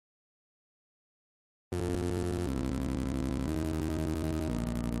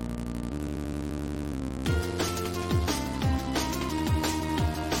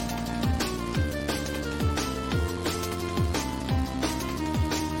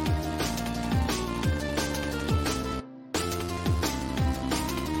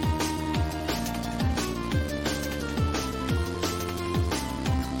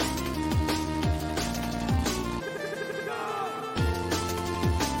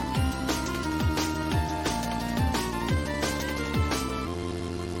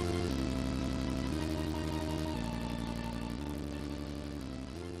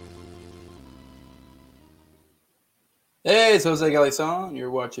Hey, it's Jose Galison.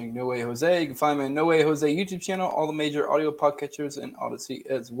 You're watching No Way Jose. You can find me on No Way Jose YouTube channel, all the major audio podcatchers, and Odyssey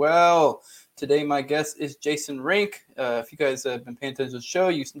as well. Today, my guest is Jason Rink. If you guys have been paying attention to the show,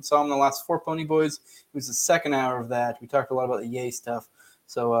 you saw him in the last 4 Pony Boys. It was the second hour of that. We talked a lot about the Ye stuff.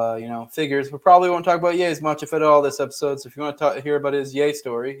 So, figures. We probably won't talk about Ye as much, if at all, this episode. So if you want to hear about his Ye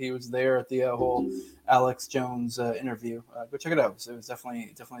story, he was there at the whole Alex Jones interview. Go check it out. It was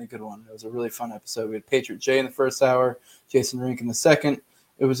definitely a good one. It was a really fun episode. We had Patriot J in the first hour, Jason Rink in the second.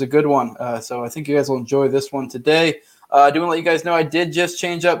 It was a good one. So I think you guys will enjoy this one today. I do want to let you guys know I did just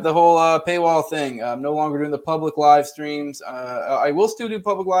change up the whole paywall thing. I'm no longer doing the public live streams. I will still do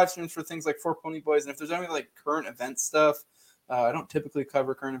public live streams for things like 4 Pony Boys. And if there's any like current event stuff, I don't typically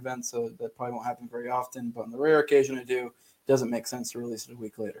cover current events, so that probably won't happen very often. But on the rare occasion I do, it doesn't make sense to release it a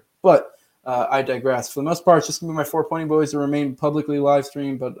week later. But I digress. For the most part, it's just going to be my 4 Pony Boys to remain publicly live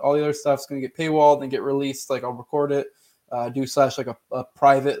streamed, but all the other stuff's going to get paywalled and get released. Like I'll record it, do slash like a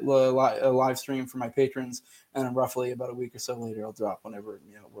private live stream for my patrons, and then roughly about a week or so later, I'll drop whenever it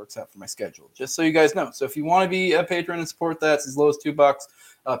works out for my schedule. Just so you guys know. So if you want to be a patron and support that, it's as low as $2.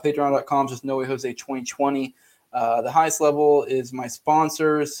 Patreon.com, just No Way Jose 2020. The highest level is my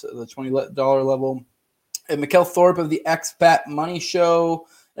sponsors, the $20 level. And Mikkel Thorpe of the Expat Money Show.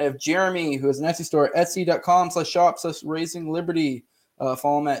 I have Jeremy, who has an Etsy store, etsy.com/shop/raising liberty.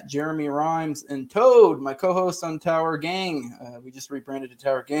 Follow him at Jeremy Rhymes. And Toad, my co-host on Tower Gang. We just rebranded to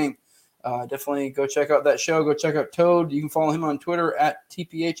Tower Gang. Definitely go check out that show. Go check out Toad. You can follow him on Twitter at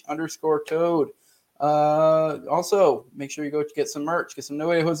TPH_Toad. Also, make sure you go get some merch. Get some No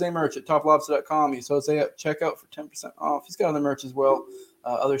Way Jose merch at toplobster.com. Use Jose at checkout for 10% off. He's got other merch as well.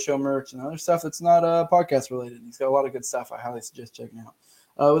 Other show merch and other stuff that's not podcast related. He's got a lot of good stuff I highly suggest checking out.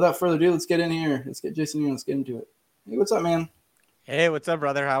 Without further ado, let's get in here. Let's get Jason in. Let's get into it. Hey, what's up, man? Hey, what's up,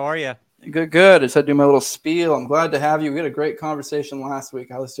 brother? How are you? Good. I just had to do my little spiel. I'm glad to have you. We had a great conversation last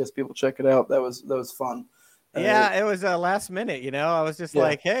week. I would suggest people check it out. That was fun. Yeah, it was last minute, I was just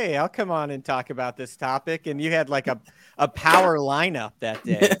like, hey, I'll come on and talk about this topic. And you had like a power lineup that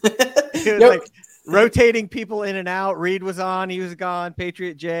day. It was like rotating people in and out. Reed was on, he was gone,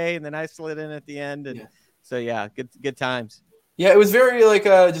 Patriot J, and then I slid in at the end. And so, good times. Yeah, it was very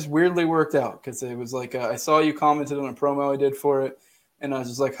just weirdly worked out because it was like I saw you commented on a promo I did for it. And I was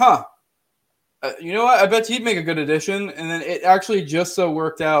just like, you know what? I bet he'd make a good addition. And then it actually just so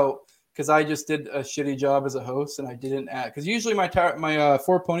worked out because I just did a shitty job as a host and I didn't add. Because usually my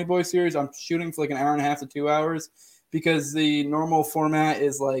 4 Pony Boy series, I'm shooting for like an hour and a half to 2 hours because the normal format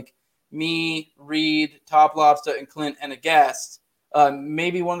is like me, Reed, Top Lobster, and Clint, and a guest.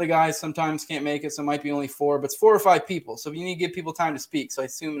 Maybe one of the guys sometimes can't make it, so it might be only 4, but it's 4 or 5 people. So you need to give people time to speak. So I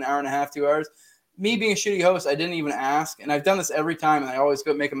assume an hour and a half, 2 hours. Me being a shitty host, I didn't even ask. And I've done this every time, and I always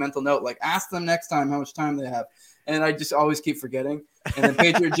go make a mental note, like ask them next time how much time they have. And I just always keep forgetting. And then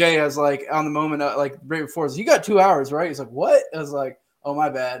Patriot J, I was like, on the moment, like right before, you got 2 hours, right? He's like, what? I was like, oh, my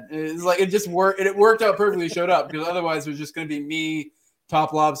bad. It's like, it just worked. And it worked out perfectly. Showed up because otherwise it was just going to be me,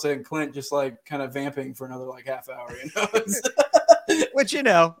 Top Lobster, and Clint just like kind of vamping for another like half hour, Which,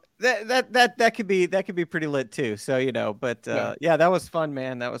 that could be pretty lit too. So, but that was fun,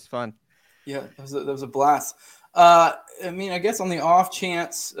 man. That was fun. Yeah, that was a blast. I guess on the off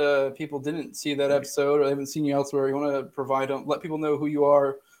chance people didn't see that episode or they haven't seen you elsewhere, you want to provide them, let people know who you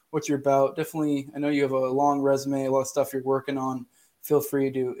are, what you're about. Definitely, I know you have a long resume, a lot of stuff you're working on. Feel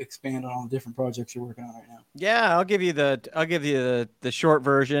free to expand on all the different projects you're working on right now. Yeah, I'll give you the short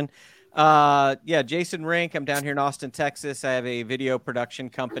version. Jason Rink. I'm down here in Austin, Texas. I have a video production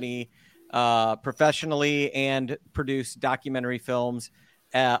company, professionally, and produce documentary films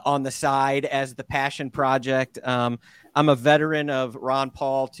on the side as the passion project. I'm a veteran of Ron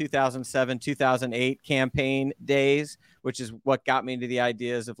Paul 2007, 2008 campaign days, which is what got me into the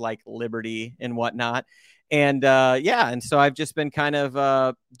ideas of like liberty and whatnot. And and so I've just been kind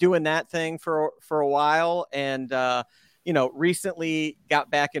of doing that thing for a while. And, recently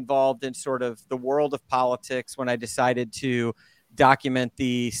got back involved in sort of the world of politics when I decided to document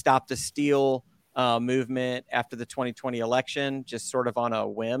the Stop the Steal movement after the 2020 election, just sort of on a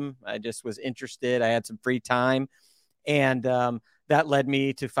whim. I just was interested. I had some free time, and that led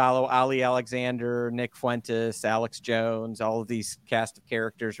me to follow Ali Alexander, Nick Fuentes, Alex Jones, all of these cast of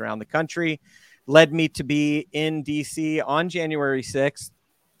characters around the country. Led me to be in DC on January 6th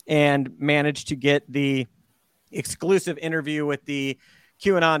and managed to get the exclusive interview with the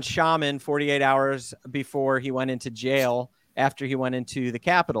QAnon shaman 48 hours before he went into jail after he went into the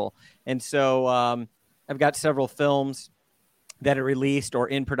Capitol. And so I've got several films that are released or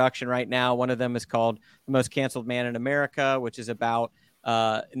in production right now. One of them is called The Most Canceled Man in America, which is about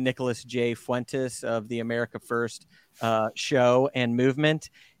Nicholas J. Fuentes of the America First show and movement.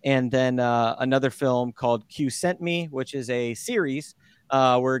 And then another film called Q Sent Me, which is a series.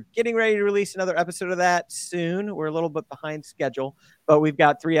 We're getting ready to release another episode of that soon. We're a little bit behind schedule, but we've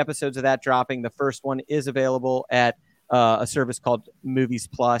got 3 episodes of that dropping. The first one is available at a service called Movies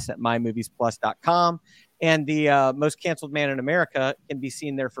Plus at mymoviesplus.com. And the Most Canceled Man in America can be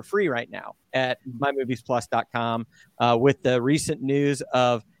seen there for free right now at mymoviesplus.com with the recent news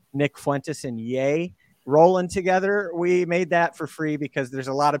of Nick Fuentes and Ye rolling together. We made that for free because there's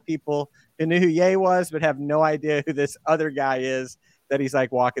a lot of people who knew who Ye was but have no idea who this other guy is that he's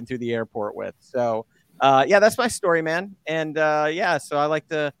like walking through the airport with. So, yeah, that's my story, man. And yeah, so I like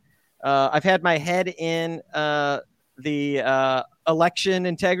to, I've had my head in the election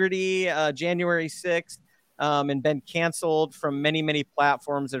integrity, January 6th, and been canceled from many, many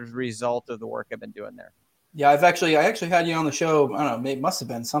platforms as a result of the work I've been doing there. Yeah, I actually had you on the show. I don't know, it must have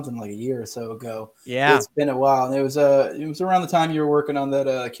been something like a year or so ago. Yeah, it's been a while, and it was around the time you were working on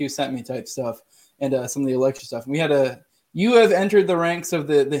that Q Sent Me type stuff and some of the election stuff. And you have entered the ranks of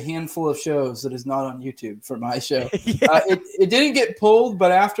the handful of shows that is not on YouTube for my show. Yeah. It didn't get pulled,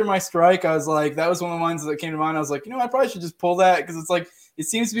 but after my strike, I was like, that was one of the ones that came to mind. I was like, I probably should just pull that because it's like it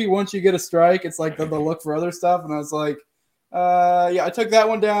seems to be once you get a strike, it's like they'll look for other stuff. And I was like, yeah, I took that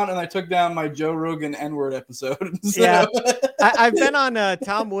one down, and I took down my Joe Rogan N-word episode. So. Yeah, I've been on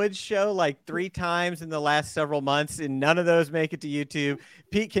Tom Woods' show like 3 times in the last several months, and none of those make it to YouTube.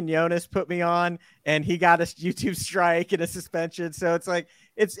 Pete Quinones put me on, and he got a YouTube strike and a suspension. So it's like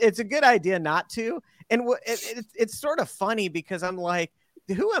it's a good idea not to. And it's sort of funny because I'm like,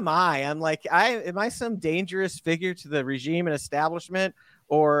 who am I? I'm like, am I some dangerous figure to the regime and establishment,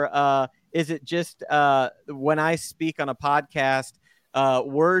 or is it just when I speak on a podcast,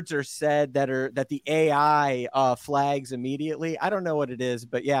 words are said that the AI flags immediately? I don't know what it is,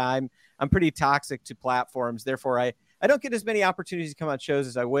 but yeah, I'm pretty toxic to platforms. Therefore, I don't get as many opportunities to come on shows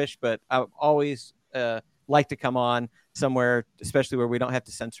as I wish, but I always like to come on somewhere, especially where we don't have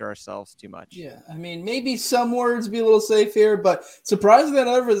to censor ourselves too much. Yeah, I mean, maybe some words be a little safe here, but surprisingly,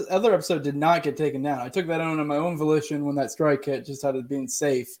 that other episode did not get taken down. I took that on my own volition when that strike hit, just out of being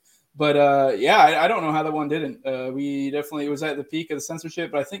safe. But yeah, I don't know how that one didn't. It was at the peak of the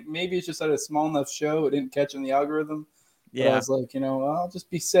censorship, but I think maybe it's just at a small enough show it didn't catch in the algorithm. Yeah, but I was like, I'll just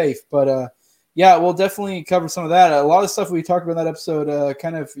be safe. But yeah, we'll definitely cover some of that. A lot of stuff we talked about in that episode,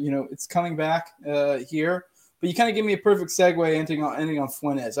 kind of, it's coming back here. But you kind of give me a perfect segue ending on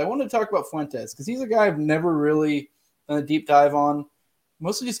Fuentes. I want to talk about Fuentes because he's a guy I've never really done a deep dive on,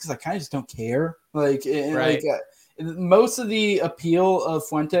 mostly just because I kind of just don't care. Like, right. Most of the appeal of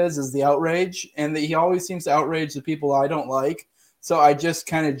Fuentes is the outrage, and that he always seems to outrage the people I don't like. So I just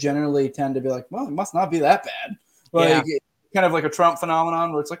kind of generally tend to be like, well, it must not be that bad. Like, yeah. Kind of like a Trump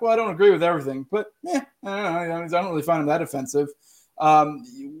phenomenon where it's like, well, I don't agree with everything, but I don't really find him that offensive.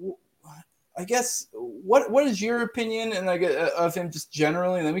 I guess what is your opinion and of him just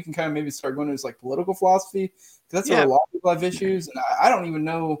generally, and then we can kind of maybe start going to his like political philosophy, because that's where a lot of people have issues, and I don't even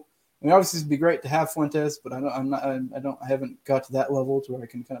know. I mean, obviously it'd be great to have Fuentes, but I haven't got to that level to where I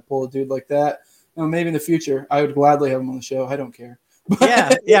can kind of pull a dude like that. Maybe in the future I would gladly have him on the show. I don't care.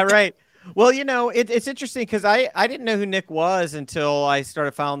 Yeah, right. Well, it's interesting because I didn't know who Nick was until I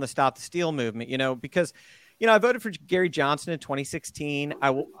started following the Stop the Steal movement. Because. I voted for Gary Johnson in 2016.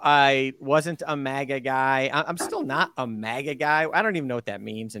 I wasn't a MAGA guy. I'm still not a MAGA guy. I don't even know what that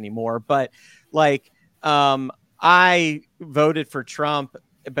means anymore. But I voted for Trump,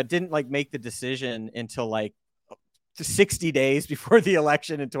 but didn't make the decision until 60 days before the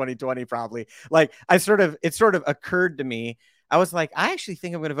election in 2020. Probably it sort of occurred to me. I was like, I actually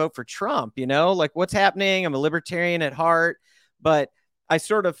think I'm going to vote for Trump. What's happening? I'm a libertarian at heart, but I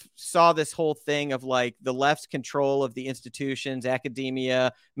sort of saw this whole thing of the left's control of the institutions,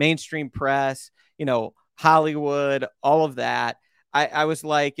 academia, mainstream press, Hollywood, all of that. I was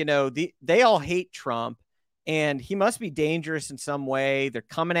like, they all hate Trump, and he must be dangerous in some way. They're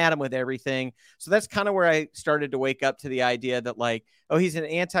coming at him with everything. So that's kind of where I started to wake up to the idea that, like, oh, he's an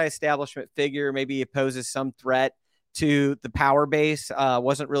anti-establishment figure. Maybe he poses some threat to the power base.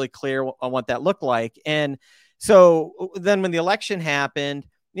 Wasn't really clear on what that looked like. And so then when the election happened,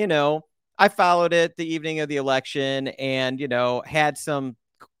 I followed it the evening of the election and, had some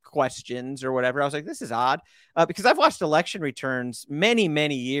questions or whatever. I was like, this is odd, because I've watched election returns many,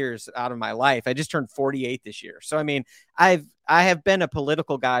 many years out of my life. I just turned 48 this year. So, I mean, I have been a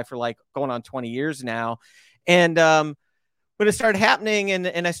political guy for like going on 20 years now. And when it started happening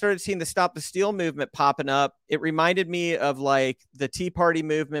and I started seeing the Stop the Steal movement popping up, it reminded me of like the Tea Party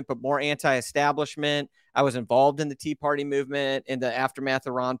movement, but more anti-establishment. I was involved in the Tea Party movement in the aftermath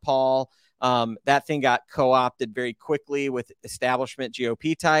of Ron Paul. That thing got co-opted very quickly with establishment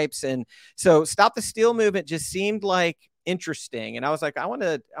GOP types. And so Stop the Steal movement just seemed like interesting. And I was like, I want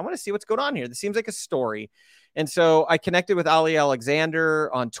to see what's going on here. This seems like a story. And so I connected with Ali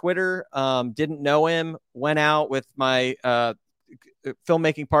Alexander on Twitter. Didn't know him, went out with my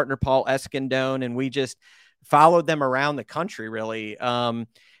filmmaking partner, Paul Eskindone, and we just followed them around the country, really.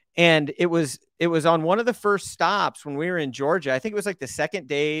 And it was on one of the first stops when we were in Georgia. I think it was like the second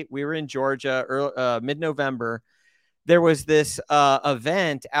day we were in Georgia, mid-November. There was this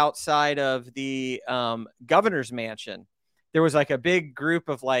event outside of the governor's mansion. There was like a big group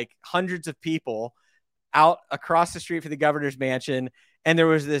of like hundreds of people out across the street from the governor's mansion. And there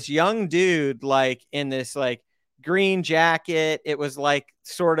was this young dude, like in this like green jacket. It was like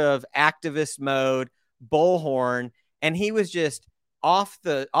sort of activist mode, bullhorn. And he was just off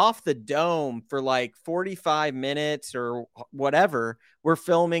the dome for like 45 minutes or whatever. We're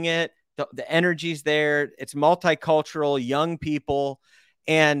filming it. The energy's there. It's multicultural, young people.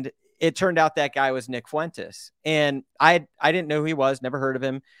 And it turned out that guy was Nick Fuentes. And I didn't know who he was, never heard of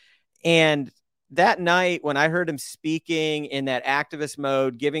him. And that night when I heard him speaking in that activist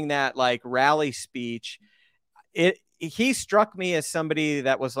mode, giving that like rally speech, he struck me as somebody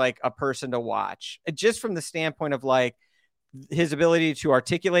that was like a person to watch, just from the standpoint of like his ability to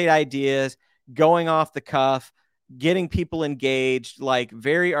articulate ideas, going off the cuff, getting people engaged, like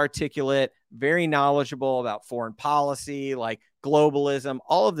very articulate, very knowledgeable about foreign policy, like globalism,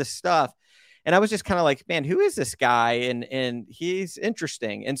 all of this stuff. And I was just kind of like, man, who is this guy? And he's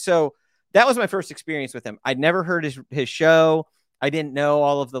interesting. And so that was my first experience with him. I'd never heard his show. I didn't know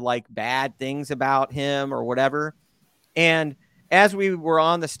all of the like bad things about him or whatever. And as we were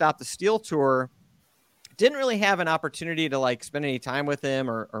on the Stop the Steal tour, didn't really have an opportunity to like spend any time with him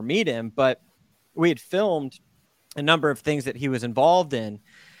or meet him, but we had filmed a number of things that he was involved in.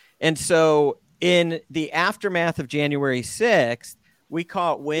 And so in the aftermath of January 6th, we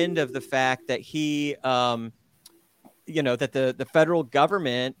caught wind of the fact that he, that the federal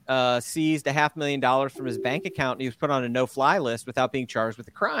government seized $500,000 from his bank account, and he was put on a no-fly list without being charged with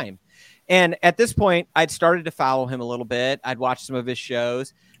a crime. And at this point, I'd started to follow him a little bit. I'd watched some of his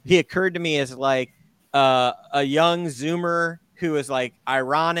shows. He occurred to me as like a young Zoomer who is like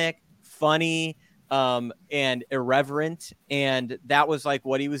ironic, funny, and irreverent. And that was like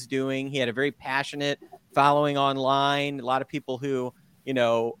what he was doing. He had a very passionate following online, a lot of people who,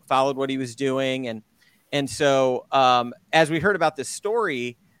 followed what he was doing. And so as we heard about this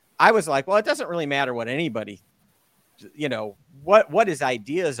story, I was like, well, it doesn't really matter what anybody, what his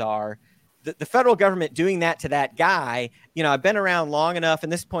ideas are. The federal government doing that to that guy, I've been around long enough.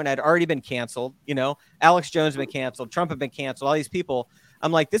 And this point, I'd already been canceled. Alex Jones had been canceled. Trump had been canceled. All these people.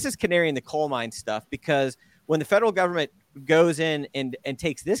 I'm like, this is canary in the coal mine stuff, because when the federal government goes in and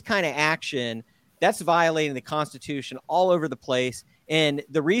takes this kind of action, that's violating the Constitution all over the place. And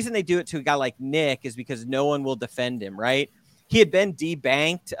the reason they do it to a guy like Nick is because no one will defend him, right? He had been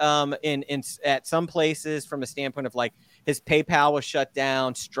debanked at some places from a standpoint of like his PayPal was shut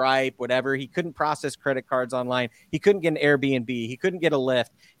down, Stripe, whatever. He couldn't process credit cards online. He couldn't get an Airbnb. He couldn't get a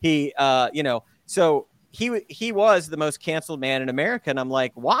Lyft. So he was the most canceled man in America. And I'm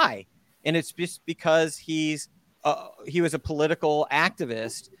like, why? And it's just because he was a political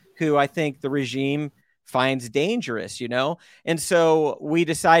activist who I think the regime finds dangerous, And so we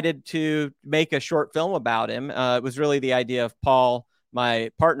decided to make a short film about him. It was really the idea of Paul,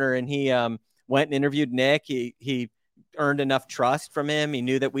 my partner, and he went and interviewed Nick. He earned enough trust from him. He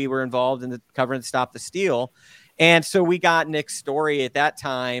knew that we were involved in the covering Stop the Steal. And so we got Nick's story at that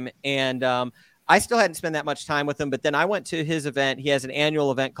time. And I still hadn't spent that much time with him, but then I went to his event. He has an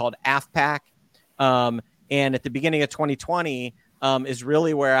annual event called AFPAC. And at the beginning of 2020, is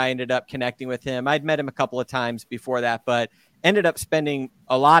really where I ended up connecting with him. I'd met him a couple of times before that, but ended up spending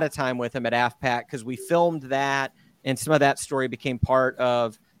a lot of time with him at AFPAC because we filmed that, and some of that story became part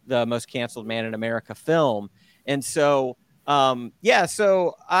of the most canceled man in America film. And so,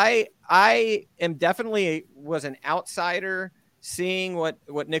 so I am definitely was an outsider seeing what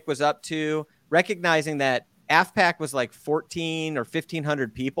Nick was up to, recognizing that AFPAC was like 14 or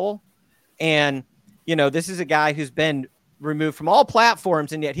 1,500 people. And, this is a guy who's been removed from all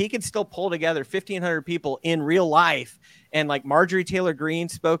platforms, and yet he can still pull together 1,500 people in real life. And like Marjorie Taylor Greene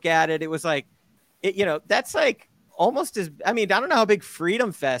spoke at it. It was like, that's like almost as, I don't know how big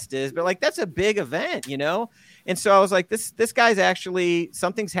Freedom Fest is, but like, that's a big event, And so I was like, this guy's actually,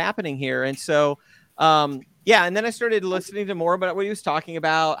 something's happening here. And so, and then I started listening to more about what he was talking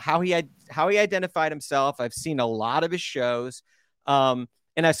about, how he identified himself. I've seen a lot of his shows.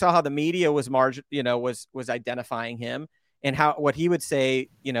 And I saw how the media was was identifying him, and how what he would say,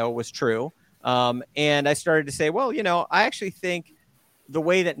 was true. And I started to say, well, I actually think the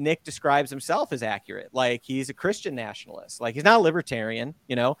way that Nick describes himself is accurate. Like, he's a Christian nationalist, like he's not a libertarian,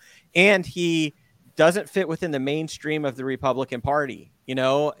 and he doesn't fit within the mainstream of the Republican Party,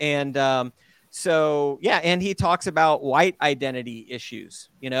 and and he talks about white identity issues,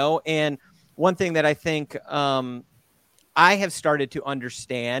 and one thing that I think I have started to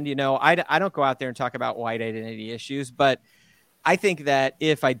understand, I don't go out there and talk about white identity issues, but I think that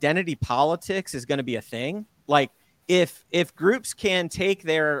if identity politics is going to be a thing, like if groups can take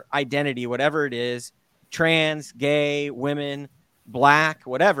their identity, whatever it is, trans, gay, women, black,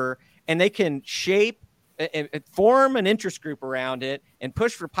 whatever, and they can shape and form an interest group around it and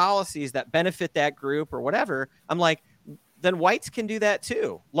push for policies that benefit that group or whatever, I'm like, then whites can do that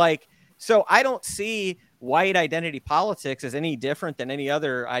too. Like, so I don't see white identity politics as any different than any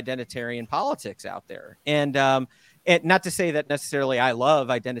other identitarian politics out there. And not to say that necessarily I love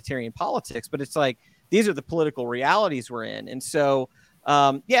identitarian politics, but it's like, these are the political realities we're in. And so,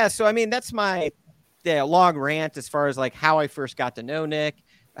 that's my long rant as far as like how I first got to know Nick,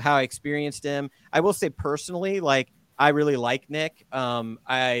 how I experienced him. I will say personally, like, I really like Nick.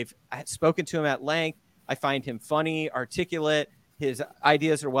 I've spoken to him at length. I find him funny, articulate. His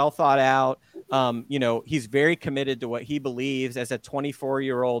ideas are well thought out. He's very committed to what he believes. As a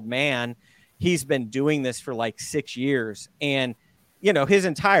 24-year-old man, he's been doing this for like 6 years. And, his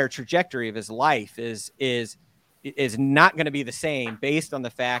entire trajectory of his life is not going to be the same based on the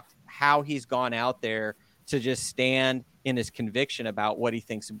fact how he's gone out there to just stand in his conviction about what he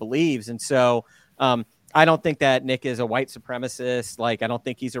thinks and believes. And so I don't think that Nick is a white supremacist. Like, I don't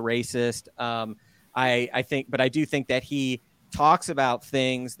think he's a racist. But I do think that he talks about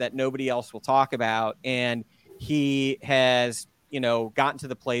things that nobody else will talk about. And he has, gotten to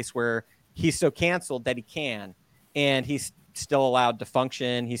the place where he's so canceled that he can, and he's still allowed to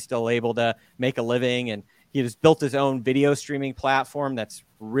function. He's still able to make a living, and he has built his own video streaming platform that's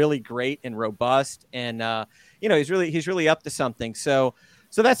really great and robust. And, he's really up to something. So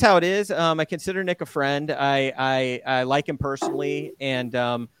that's how it is. I consider Nick a friend. I like him personally. And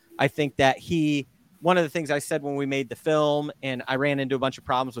I think that one of the things I said when we made the film, and I ran into a bunch of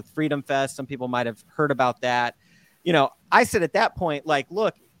problems with Freedom Fest, some people might have heard about that. I said at that point, like,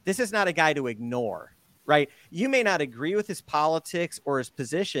 look, this is not a guy to ignore, right? You may not agree with his politics or his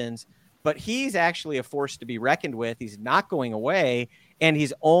positions, but he's actually a force to be reckoned with. He's not going away, and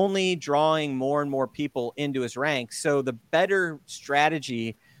he's only drawing more and more people into his ranks. So the better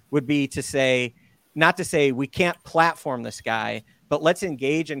strategy would be not to say we can't platform this guy, but let's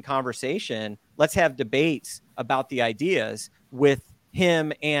engage in conversation. Let's have debates about the ideas with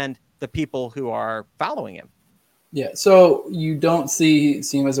him and the people who are following him. Yeah. So you don't see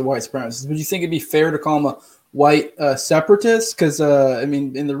him as a white supremacist. Would you think it'd be fair to call him a white separatist? Because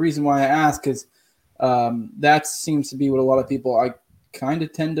and the reason why I ask is that seems to be what a lot of people I kind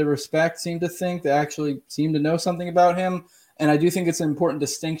of tend to respect seem to think. They actually seem to know something about him. And I do think it's an important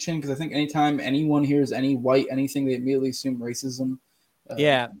distinction, because I think anytime anyone hears any white anything, they immediately assume racism.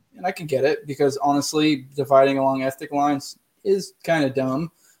 And I can get it, because honestly, dividing along ethnic lines is kind of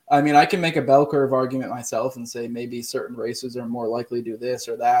dumb. I can make a bell curve argument myself and say maybe certain races are more likely to do this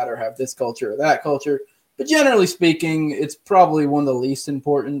or that, or have this culture or that culture. But generally speaking, it's probably one of the least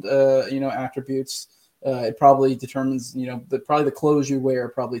important, attributes. It probably determines, probably the clothes you wear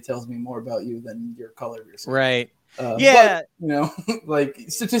probably tells me more about you than your color of your skin. Right. But, like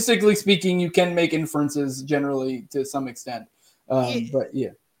statistically speaking, you can make inferences generally to some extent. But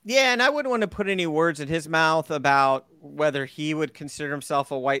yeah. Yeah, and I wouldn't want to put any words in his mouth about whether he would consider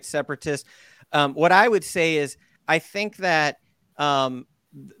himself a white separatist. What I would say is, I think that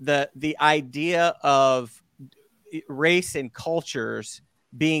the idea of race and cultures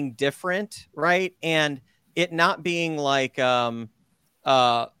being different, right, and it not being like that's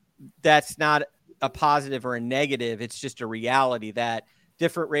not a positive or a negative. It's just a reality that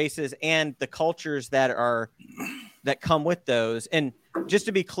different races and the cultures that come with those. And just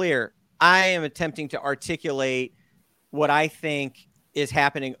to be clear, I am attempting to articulate what I think is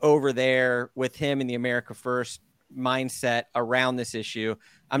happening over there with him in the America First mindset around this issue.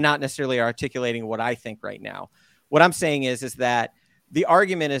 I'm not necessarily articulating what I think right now. What I'm saying is that the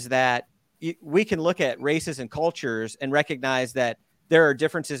argument is that we can look at races and cultures and recognize that there are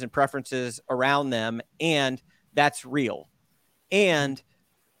differences and preferences around them, and that's real. And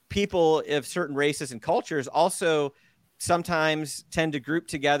people of certain races and cultures also sometimes tend to group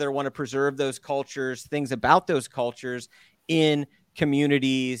together, want to preserve those cultures, things about those cultures in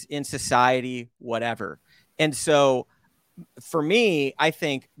communities, in society, whatever. And so for me, I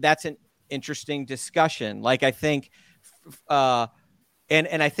think that's an interesting discussion. Like, I think, and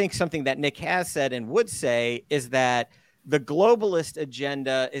I think something that Nick has said and would say is that the globalist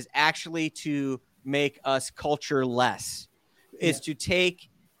agenda is actually to make us culture less, is to take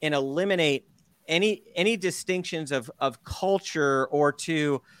and eliminate any distinctions of culture, or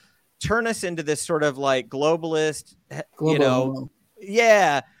to turn us into this sort of like globalist, Global.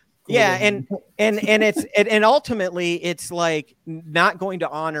 Yeah. And it's, and ultimately it's like not going to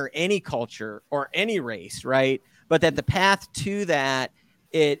honor any culture or any race. Right. But that the path to that,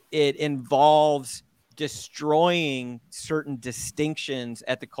 it involves destroying certain distinctions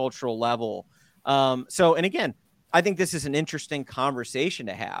at the cultural level. So, and again, I think this is an interesting conversation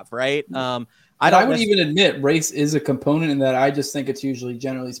to have, right? I would even admit race is a component in that. I just think it's usually,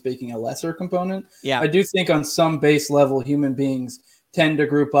 generally speaking, a lesser component. Yeah. I do think on some base level, human beings tend to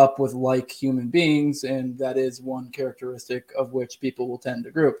group up with like human beings, and that is one characteristic of which people will tend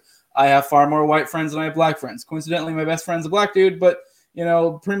to group. I have far more white friends than I have black friends. Coincidentally, my best friend's a black dude, but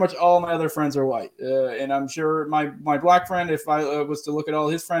pretty much all my other friends are white. And I'm sure my black friend, if I was to look at all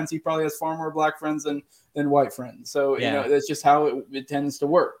his friends, he probably has far more black friends than white friends. So, that's just how it tends to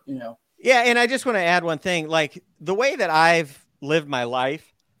work, Yeah. And I just want to add one thing. Like, the way that I've lived my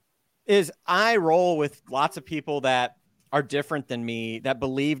life is I roll with lots of people that are different than me, that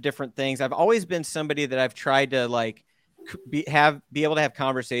believe different things. I've always been somebody that I've tried to like be able to have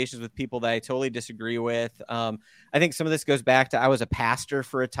conversations with people that I totally disagree with. I think some of this goes back to, I was a pastor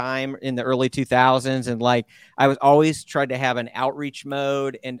for a time in the early 2000s. And like, I was always trying to have an outreach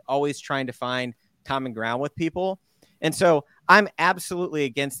mode and always trying to find common ground with people. And so I'm absolutely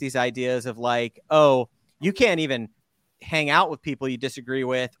against these ideas of like, oh, you can't even hang out with people you disagree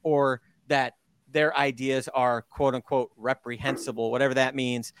with, or that their ideas are quote unquote reprehensible, whatever that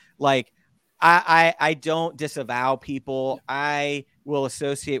means. Like, I don't disavow people. I will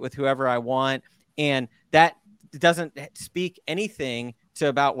associate with whoever I want. And that doesn't speak anything to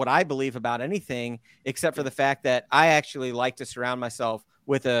about what I believe about anything, except for the fact that I actually like to surround myself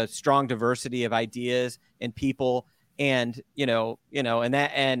with a strong diversity of ideas and people. And,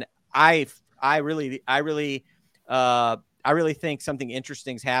 and I really think something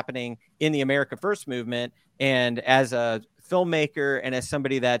interesting is happening in the America First movement. And as a filmmaker and as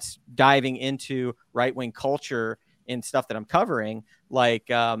somebody that's diving into right-wing culture and stuff that I'm covering, like,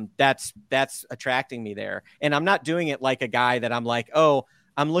 that's attracting me there. And I'm not doing it like a guy that I'm like, oh,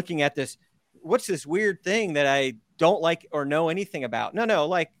 I'm looking at this, what's this weird thing that I don't like or know anything about? No,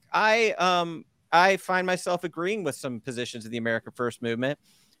 like I find myself agreeing with some positions of the America First movement,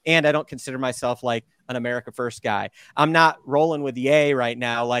 and I don't consider myself like an America First guy. I'm not rolling with Ye right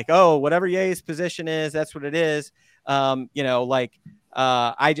now, like, oh, whatever Ye's position is, that's what it is. I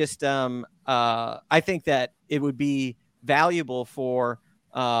think that it would be valuable for,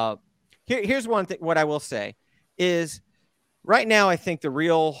 here's one thing. What I will say is, right now, I think the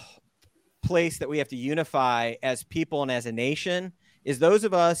real place that we have to unify as people and as a nation is those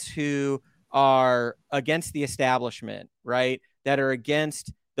of us who are against the establishment, right? That are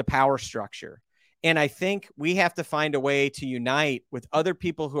against the power structure. And I think we have to find a way to unite with other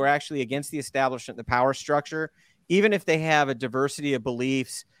people who are actually against the establishment, the power structure, even if they have a diversity of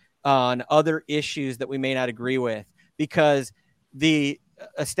beliefs on other issues that we may not agree with, because the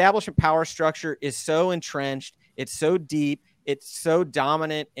establishment power structure is so entrenched, it's so deep, it's so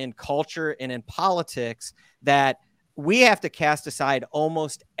dominant in culture and in politics that we have to cast aside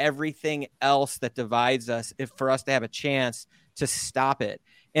almost everything else that divides us for us to have a chance to stop it.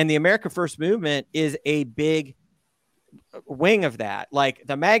 And the America First movement is a big wing of that. Like,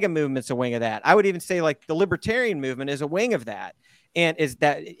 the MAGA movement's a wing of that. I would even say like the libertarian movement is a wing of that. And is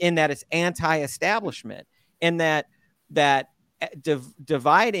that in that it's anti-establishment, and that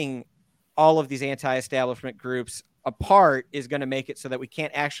dividing all of these anti-establishment groups apart is going to make it so that we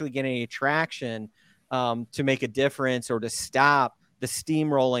can't actually get any traction to make a difference or to stop the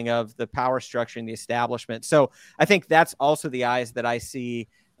steamrolling of the power structure and the establishment. So I think that's also the eyes that I see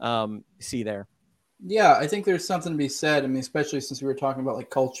there. Yeah, I think there's something to be said. I mean, especially since we were talking about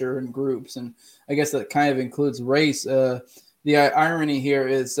like culture and groups, and I guess that kind of includes race. The irony here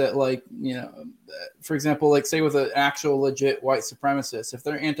is that, like, for example, like say with an actual legit white supremacist, if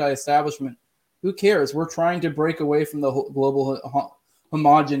they're anti-establishment, who cares? We're trying to break away from the global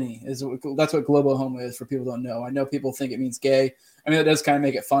homogeny. That's what global homo is, for people who don't know. I know people think it means gay. I mean, it does kind of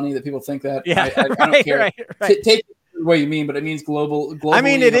make it funny that people think that. Yeah, I don't care. Right. Take what you mean, but it means global. I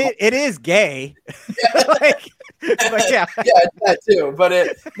mean, it is gay. Like, yeah, that too.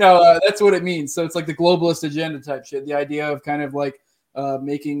 But that's what it means. So it's like the globalist agenda type shit. The idea of kind of like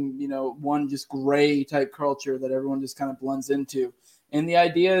making one just gray type culture that everyone just kind of blends into. And the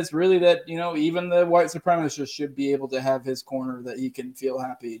idea is really that even the white supremacist should be able to have his corner that he can feel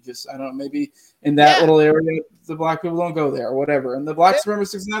happy. Just I don't know, maybe in that little area, the black people don't go there or whatever, and the black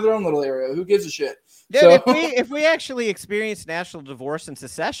supremacists have their own little area. Who gives a shit? Dude, so, if we actually experience national divorce and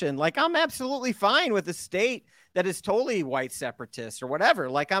secession, like I'm absolutely fine with a state that is totally white separatist or whatever.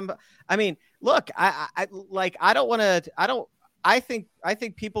 Like I mean, look, I think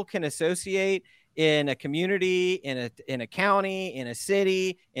people can associate in a community, in a county, in a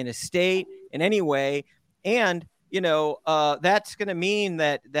city, in a state, in any way, and that's going to mean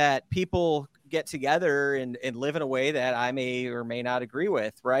that people get together and live in a way that I may or may not agree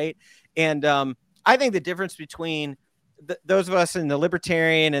with, right? And I think the difference between those of us in the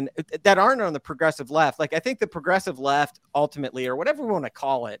libertarian and that aren't on the progressive left, like I think the progressive left ultimately, or whatever we want to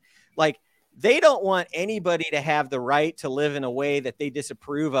call it, like they don't want anybody to have the right to live in a way that they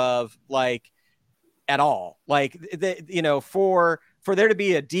disapprove of, like at all. Like for there to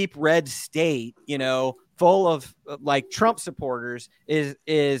be a deep red state, full of like Trump supporters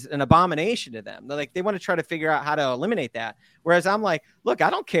is an abomination to them. Like they want to try to figure out how to eliminate that. Whereas I'm like, look, I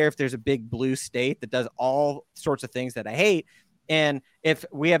don't care if there's a big blue state that does all sorts of things that I hate. And if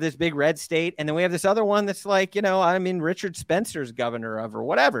we have this big red state and then we have this other one that's like, Richard Spencer's governor of or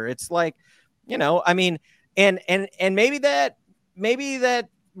whatever, it's like, I mean, and maybe that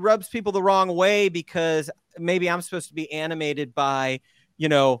rubs people the wrong way because maybe I'm supposed to be animated by,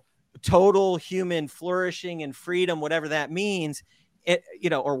 total human flourishing and freedom, whatever that means,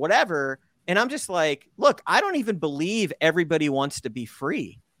 or whatever. And I'm just like, look, I don't even believe everybody wants to be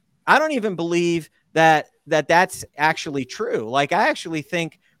free. I don't even believe that's actually true. Like, I actually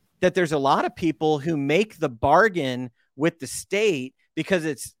think that there's a lot of people who make the bargain with the state because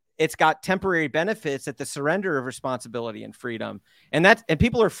it's got temporary benefits at the surrender of responsibility and freedom. And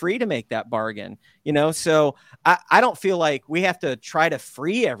people are free to make that bargain, so I don't feel like we have to try to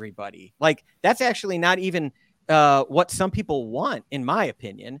free everybody. Like that's actually not even what some people want, in my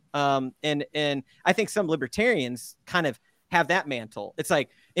opinion. And I think some libertarians kind of have that mantle. It's like,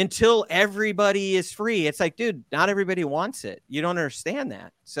 until everybody is free, it's like, dude, not everybody wants it. You don't understand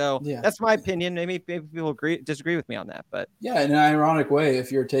that. So That's my opinion. Maybe people disagree with me on that, but in an ironic way,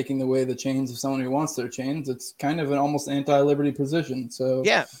 if you're taking away the chains of someone who wants their chains, it's kind of an almost anti-liberty position. So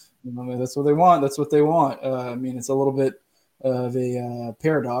that's what they want. That's what they want. I mean, it's a little bit of a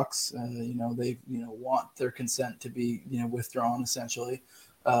paradox. They want their consent to be withdrawn essentially,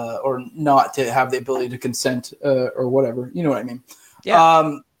 or not to have the ability to consent or whatever. You know what I mean?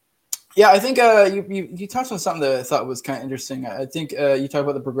 I think you touched on something that I thought was kind of interesting. I think you talk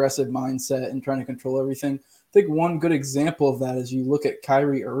about the progressive mindset and trying to control everything. I think one good example of that is you look at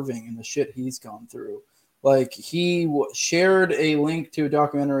Kyrie Irving and the shit he's gone through. Like he shared a link to a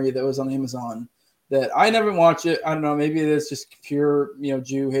documentary that was on Amazon that I never watched it. I don't know. Maybe it is just pure,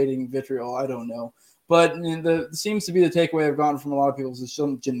 Jew hating vitriol. I don't know. But seems to be the takeaway I've gotten from a lot of people is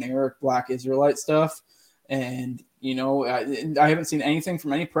some generic Black Israelite stuff. And, I haven't seen anything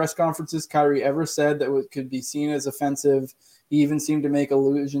from any press conferences Kyrie ever said that could be seen as offensive. He even seemed to make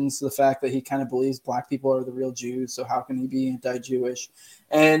allusions to the fact that he kind of believes Black people are the real Jews. So how can he be anti-Jewish?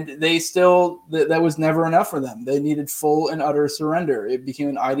 And they still, that was never enough for them. They needed full and utter surrender. It became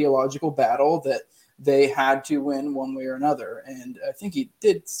an ideological battle that they had to win one way or another. And I think he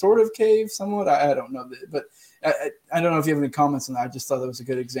did sort of cave somewhat. I don't know. But I don't know if you have any comments on that. I just thought that was a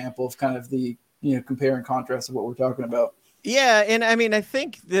good example of kind of the, compare and contrast of what we're talking about. Yeah, and I mean, I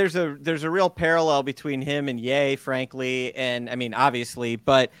think there's a real parallel between him and Ye, frankly, and I mean, obviously,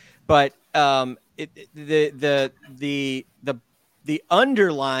 but the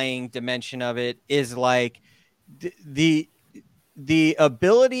underlying dimension of it is like the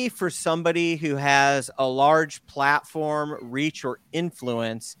ability for somebody who has a large platform, reach, or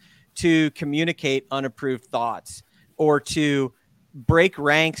influence to communicate unapproved thoughts or to break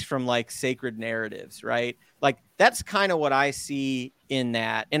ranks from like sacred narratives, right? Like that's kind of what I see in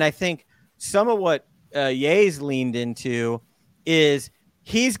that. And I think some of what Ye's leaned into is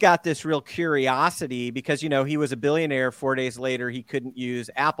he's got this real curiosity because, you know, he was a billionaire. 4 days later, he couldn't use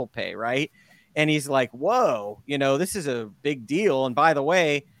Apple Pay, right? And he's like, whoa, you know, this is a big deal. And by the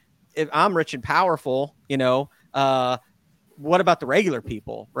way, if I'm rich and powerful, you know, what about the regular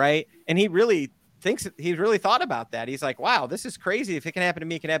people, right? And he really thought about that. He's like, wow, this is crazy. If it can happen to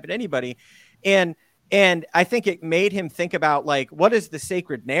me, it can happen to anybody. And I think it made him think about, like, what is the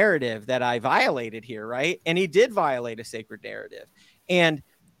sacred narrative that I violated here, right? And he did violate a sacred narrative. And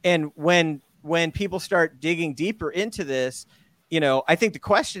when people start digging deeper into this, you know, I think the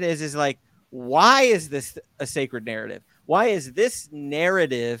question is like, why is this a sacred narrative? Why is this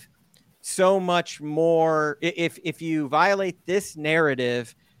narrative so much more? If you violate this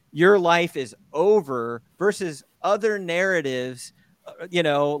narrative, your life is over versus other narratives, you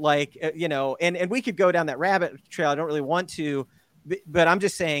know, like, you know, and we could go down that rabbit trail. I don't really want to, but I'm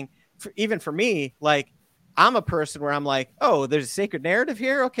just saying, even for me, like, I'm a person where I'm like, oh, there's a sacred narrative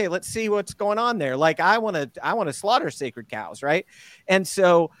here. Okay, let's see what's going on there. Like, I want to slaughter sacred cows, right? And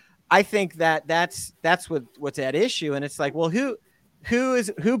so I think that's what's at issue. And it's like, well, who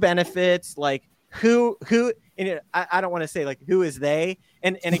benefits? Like, who? And I don't want to say like who is they.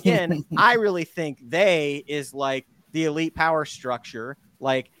 And again, I really think they is like the elite power structure.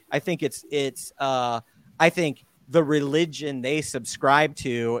 Like, I think I think the religion they subscribe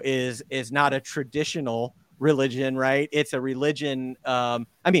to is not a traditional religion, right? It's a religion. I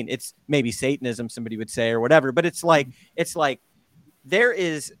mean, it's maybe Satanism, somebody would say, or whatever, but it's like there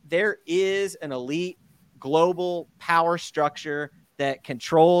is an elite global power structure that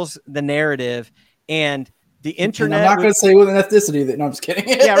controls the narrative, and the internet. And I'm not going to say with an ethnicity that. No, I'm just kidding.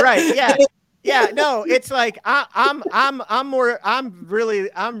 Yeah, right. Yeah. Yeah, no, it's like I'm really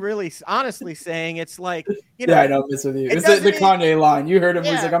honestly saying it's like, you know. Yeah, I know this with you. It's the Kanye line. You heard him.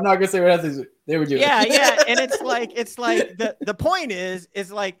 Yeah. He's like, I'm not gonna say what ethnicity they were doing. Yeah, yeah, and it's like the point is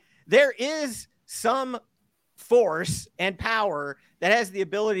like there is some force and power that has the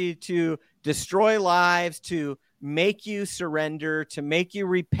ability to destroy lives, to make you surrender, to make you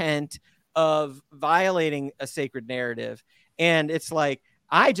repent of violating a sacred narrative, and it's like,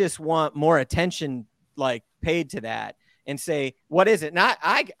 I just want more attention, like, paid to that, and say, what is it? Not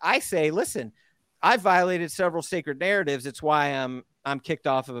I say, listen, I've violated several sacred narratives. It's why I'm kicked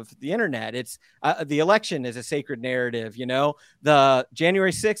off of the internet. It's the election is a sacred narrative. You know, the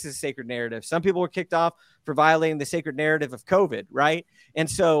January 6th is a sacred narrative. Some people were kicked off for violating the sacred narrative of COVID. Right. And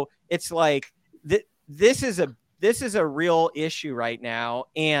so it's like, this is a real issue right now.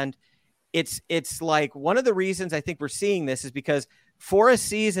 And it's like, one of the reasons I think we're seeing this is because for a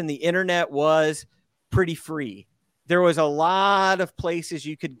season, the internet was pretty free. There was a lot of places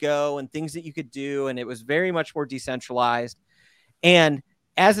you could go and things that you could do, and it was very much more decentralized. And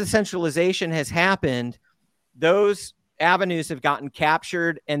as the centralization has happened, those avenues have gotten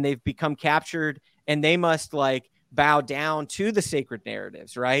captured, and they've become captured, and they must like bow down to the sacred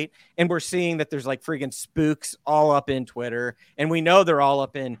narratives, right? And we're seeing that there's like friggin' spooks all up in Twitter, and we know they're all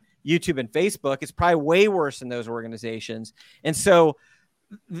up in YouTube and Facebook. It's probably way worse in those organizations. And so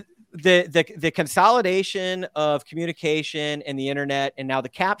the consolidation of communication and the internet, and now the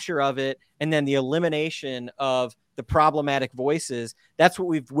capture of it, and then the elimination of the problematic voices, that's what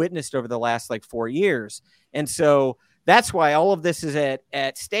we've witnessed over the last like 4 years. And so that's why all of this is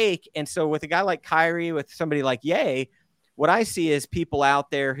at stake. And so with a guy like Kyrie, with somebody like Ye, what I see is people out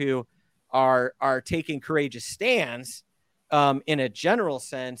there who are taking courageous stands, in a general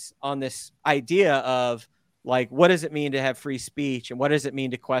sense, on this idea of like, what does it mean to have free speech, and what does it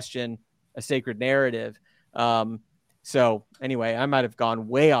mean to question a sacred narrative? So anyway, I might have gone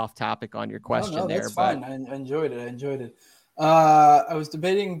way off topic on your question. No, that's fine. I enjoyed it. I was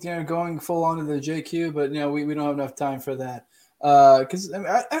debating, going full on to the JQ, but we don't have enough time for that. Because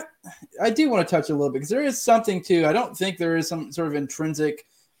I do want to touch a little bit, because there is something too. I don't think there is some sort of intrinsic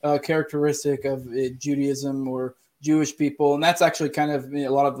characteristic of Judaism or Jewish people, and that's actually kind of a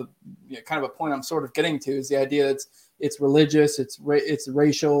lot of the kind of a point I'm sort of getting to, is the idea that it's religious, it's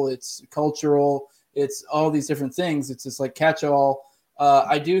racial, it's cultural, it's all these different things. It's just like catch-all.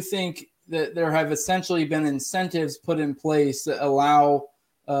 I do think that there have essentially been incentives put in place that allow,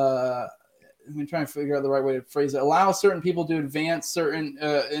 I'm trying to figure out the right way to phrase it, allow certain people to advance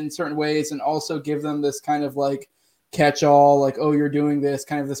in certain ways, and also give them this kind of like catch-all, like, oh, you're doing this,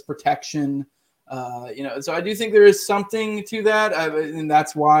 kind of this protection. So I do think there is something to that, and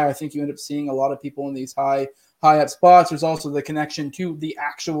that's why I think you end up seeing a lot of people in these high up spots. There's also the connection to the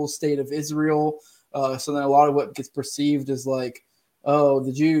actual state of Israel. So then a lot of what gets perceived as like oh,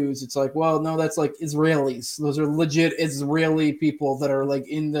 the Jews. It's like, well, no, that's like Israelis. Those are legit Israeli people that are like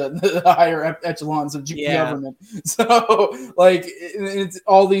in the higher echelons of government. So like it's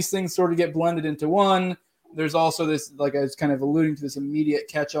all these things sort of get blended into one. There's also this, like I was kind of alluding to, this immediate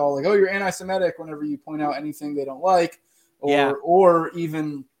catch-all, like, oh, you're anti-Semitic whenever you point out anything they don't like, or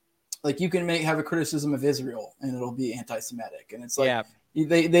even like you can have a criticism of Israel and it'll be anti-Semitic, and it's like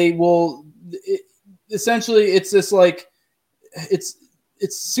they will essentially, it's this like it's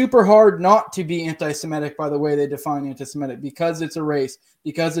super hard not to be anti-Semitic by the way they define anti-Semitic, because it's a race,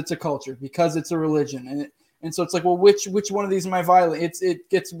 because it's a culture, because it's a religion, and so it's like, well, which one of these am I violating? It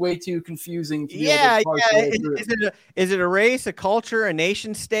gets way too confusing to be able to Is it a race, a culture, a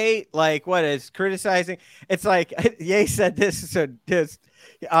nation state? Like, what is criticizing? It's like Ye said this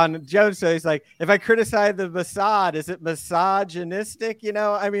on Jones, so he's like, if I criticize the Mossad, is it misogynistic? You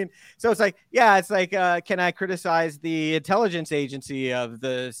know, I mean, so it's like, it's like, can I criticize the intelligence agency of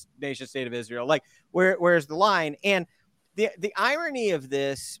the nation state of Israel? Like, where's the line? And the irony of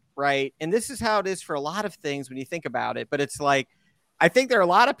this, right? And this is how it is for a lot of things when you think about it. But it's like, I think there are a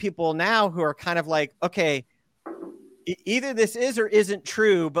lot of people now who are kind of like, okay, either this is or isn't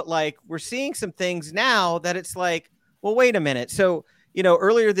true, but like we're seeing some things now that it's like, well, wait a minute. So, you know,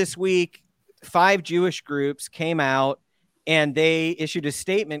 earlier this week, 5 Jewish groups came out and they issued a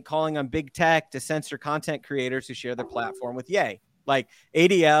statement calling on big tech to censor content creators who share their platform with Ye, like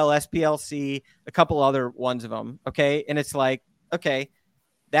ADL, SPLC, a couple other ones of them. Okay. And it's like, okay,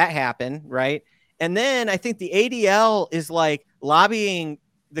 that happened. Right. And then I think the ADL is like lobbying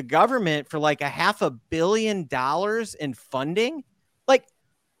the government for like $500 million in funding. Like,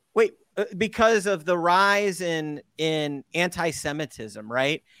 wait, because of the rise in anti-Semitism,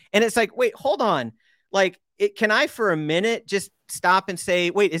 right? And it's like, wait, hold on. Like, can I for a minute just stop and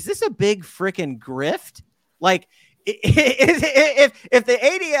say, wait, is this a big freaking grift? Like, if the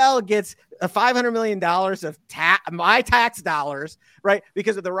ADL gets $500 million of my tax dollars, right,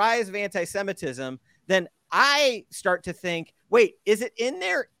 because of the rise of anti-Semitism, then I start to think, wait, is it in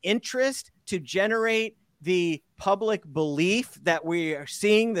their interest to generate the public belief that we are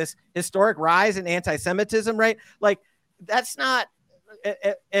seeing this historic rise in anti-Semitism, right? Like, that's not,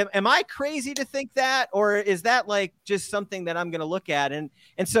 am I crazy to think that? Or is that like just something that I'm going to look at? And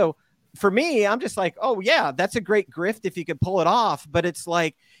so for me, I'm just like, oh yeah, that's a great grift if you could pull it off. But it's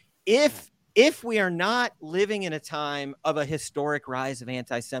like, if we are not living in a time of a historic rise of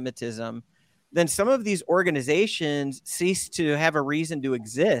anti-Semitism, then some of these organizations cease to have a reason to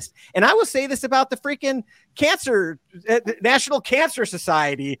exist. And I will say this about the freaking National Cancer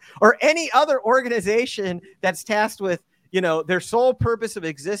Society, or any other organization that's tasked with, you know, their sole purpose of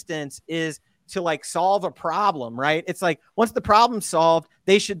existence is to like solve a problem, right? It's like, once the problem's solved,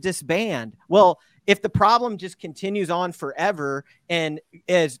 they should disband. Well, if the problem just continues on forever and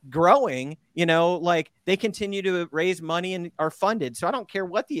is growing, you know, like they continue to raise money and are funded. So I don't care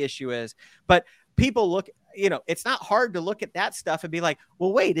what the issue is, but people look, you know, it's not hard to look at that stuff and be like,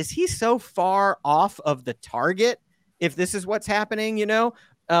 well, wait, is he so far off of the target if this is what's happening, you know?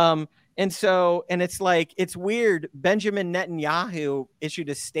 And it's like, it's weird. Benjamin Netanyahu issued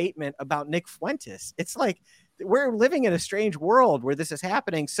a statement about Nick Fuentes. It's like, we're living in a strange world where this is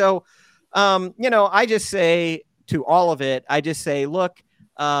happening. So, you know, I just say to all of it, I just say, look,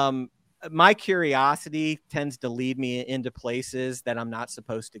 my curiosity tends to lead me into places that I'm not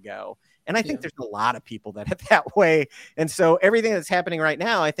supposed to go. And I think there's a lot of people that are that way. And so everything that's happening right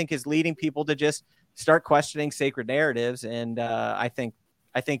now, I think, is leading people to just start questioning sacred narratives. And I think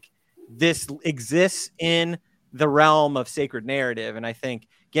this exists in the realm of sacred narrative. And I think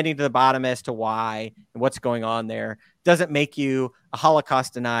getting to the bottom as to why and what's going on there doesn't make you a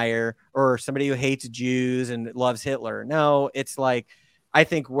Holocaust denier or somebody who hates Jews and loves Hitler. No, it's like, I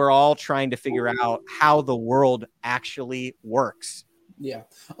think we're all trying to figure out how the world actually works. Yeah.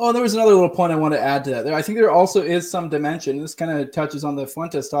 Oh, there was another little point I want to add to that. I think there also is some dimension. This kind of touches on the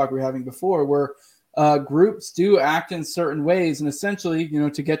Fuentes talk we were having before, where groups do act in certain ways. And essentially, you know,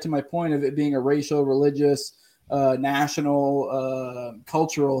 to get to my point of it being a racial, religious, national,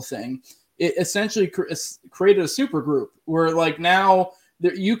 cultural thing, it essentially created a super group where, like, now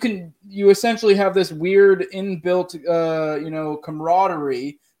you essentially have this weird inbuilt, you know,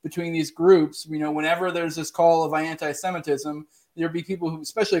 camaraderie between these groups. You know, whenever there's this call of anti-Semitism, there'll be people who,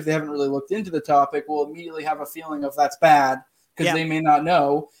 especially if they haven't really looked into the topic, will immediately have a feeling of that's bad because they may not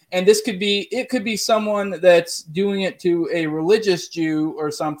know. And it could be someone that's doing it to a religious Jew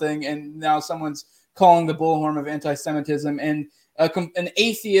or something, and now someone's calling the bullhorn of anti-Semitism, and an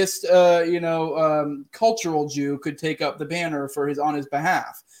atheist, cultural Jew could take up the banner on his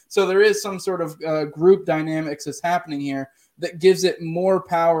behalf. So there is some sort of group dynamics that's happening here. that gives it more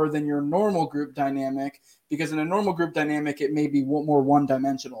power than your normal group dynamic, because in a normal group dynamic, it may be more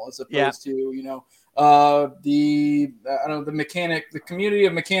one-dimensional as opposed to, the community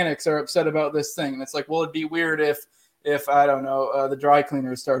of mechanics are upset about this thing. And it's like, well, it'd be weird if I don't know, the dry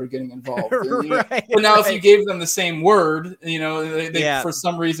cleaners started getting involved. Right, but now if you gave them the same word, they for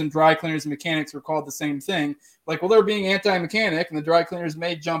some reason, dry cleaners and mechanics were called the same thing. Like, well, they're being anti-mechanic, and the dry cleaners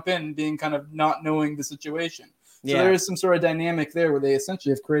may jump in being kind of not knowing the situation. So there is some sort of dynamic there where they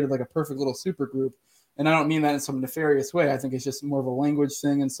essentially have created like a perfect little super group. And I don't mean that in some nefarious way. I think it's just more of a language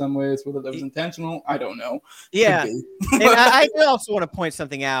thing in some ways. Whether that was intentional, I don't know. Yeah. And I also want to point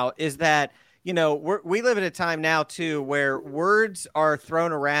something out is that, we live at a time now, too, where words are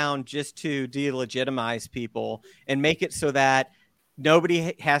thrown around just to delegitimize people and make it so that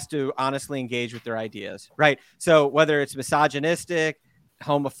nobody has to honestly engage with their ideas. Right. So whether it's misogynistic,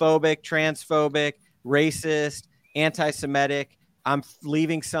 homophobic, transphobic, racist, anti-Semitic, I'm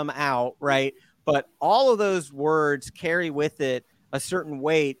leaving some out. Right. But all of those words carry with it a certain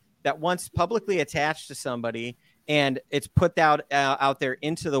weight that once publicly attached to somebody and it's put out there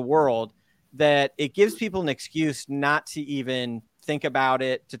into the world, that it gives people an excuse not to even think about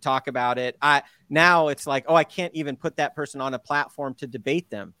it, to talk about it. Now it's like, I can't even put that person on a platform to debate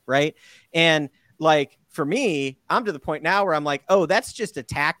them. Right. And like, for me, I'm to the point now where I'm like, that's just a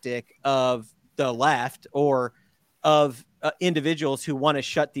tactic of the left or of individuals who want to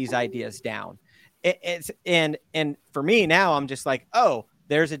shut these ideas down. And for me now, I'm just like,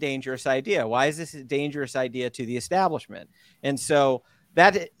 there's a dangerous idea. Why is this a dangerous idea to the establishment? And so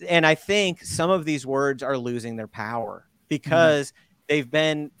and I think some of these words are losing their power because they've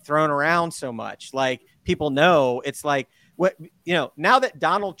been thrown around so much. Like, people know it's like, now that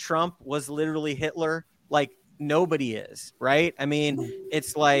Donald Trump was literally Hitler, like, nobody is, right? I mean,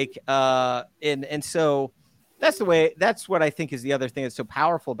 it's like, and so that's what I think is the other thing that's so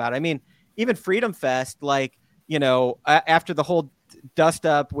powerful about it. I mean, even Freedom Fest, like, after the whole dust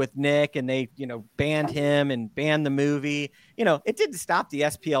up with Nick and they, banned him and banned the movie, it didn't stop the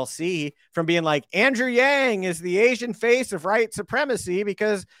SPLC from being like, Andrew Yang is the Asian face of white supremacy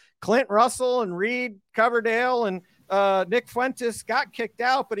because Clint Russell and Reed Coverdale and Nick Fuentes got kicked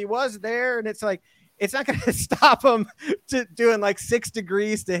out, but he was there. And it's like, it's not going to stop them to doing like 6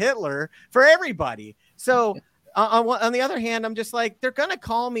 degrees to Hitler for everybody. So on the other hand, I'm just like, they're going to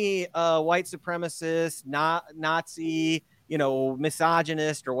call me a white supremacist, not Nazi,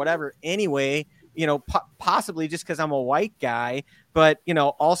 misogynist or whatever anyway, possibly just because I'm a white guy, but,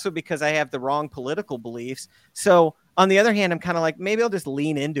 also because I have the wrong political beliefs. So on the other hand, I'm kind of like, maybe I'll just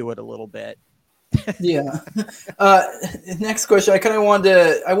lean into it a little bit. Yeah. Next question. We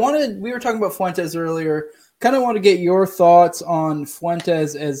were talking about Fuentes earlier. Kind of want to get your thoughts on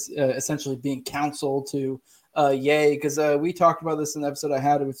Fuentes as essentially being counsel to Ye, because we talked about this in the episode I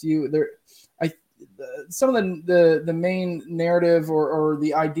had with you. Some of the main narrative or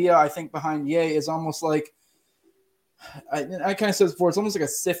the idea I think behind Ye is almost like, I kind of said this before, it's almost like a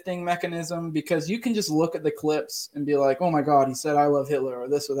sifting mechanism, because you can just look at the clips and be like, oh my God, he said I love Hitler or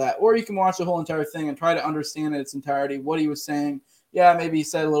this or that. Or you can watch the whole entire thing and try to understand in its entirety what he was saying. Yeah, maybe he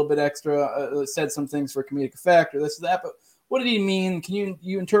said a little bit extra, said some things for comedic effect or this or that, but what did he mean? Can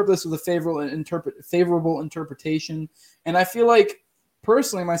you interpret this with a favorable interpretation? And I feel like,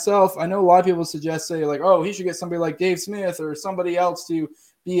 personally, myself, I know a lot of people say like, oh, he should get somebody like Dave Smith or somebody else to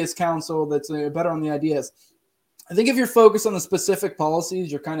be his counsel that's better on the ideas. I think if you're focused on the specific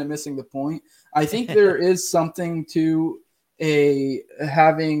policies, you're kind of missing the point. I think there is something to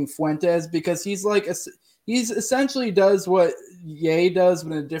having Fuentes, because he's essentially does what Ye does,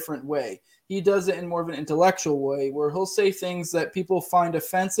 but in a different way. He does it in more of an intellectual way, where he'll say things that people find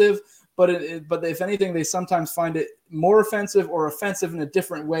offensive, but if anything, they sometimes find it more offensive or offensive in a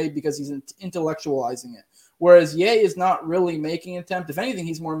different way because he's intellectualizing it. Whereas Ye is not really making an attempt. If anything,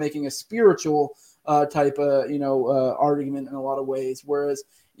 he's more making a spiritual type of argument in a lot of ways. Whereas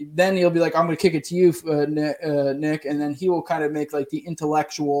then he'll be like, I'm going to kick it to you, Nick, and then he will kind of make like the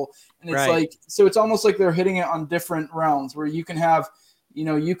intellectual, and it's like, so it's almost like they're hitting it on different rounds, where you can have,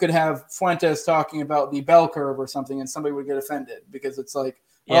 you could have Fuentes talking about the bell curve or something, and somebody would get offended because it's like,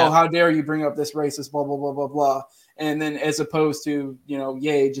 oh, how dare you bring up this racist, blah, blah, blah, blah, blah. And then as opposed to,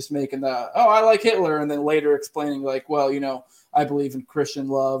 Ye just making I like Hitler, and then later explaining like, well, I believe in Christian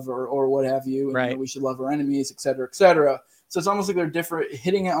love or what have you, and we should love our enemies, et cetera, et cetera. So it's almost like they're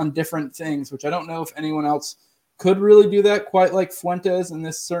hitting it on different things, which I don't know if anyone else could really do that quite like Fuentes in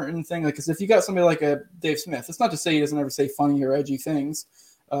this certain thing. Like, because if you got somebody like a Dave Smith, it's not to say he doesn't ever say funny or edgy things.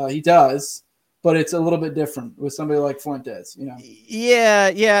 He does. but it's a little bit different with somebody like Fuentes, you know?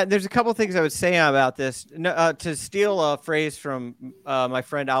 Yeah. There's a couple things I would say about this. No, to steal a phrase from my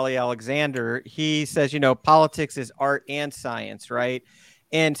friend Ali Alexander, he says, politics is art and science, right?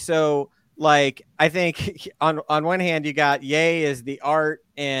 And so, like, I think on one hand, you got Ye is the art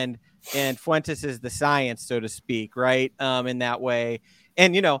and Fuentes is the science, so to speak, right? In that way.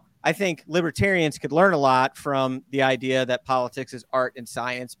 And, I think libertarians could learn a lot from the idea that politics is art and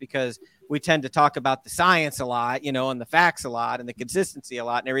science, because we tend to talk about the science a lot, and the facts a lot and the consistency a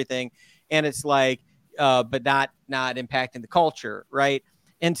lot and everything. And it's like, but not impacting the culture. Right.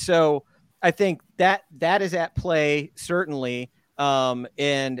 And so I think that is at play, certainly.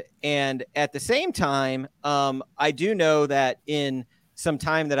 And at the same time, I do know that in some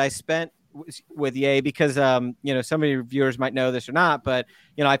time that I spent with Ye, because some of your viewers might know this or not, but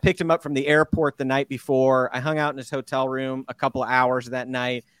I picked him up from the airport the night before. I hung out in his hotel room a couple of hours that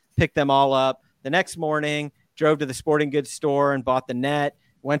night, picked them all up. The next morning, drove to the sporting goods store and bought the net,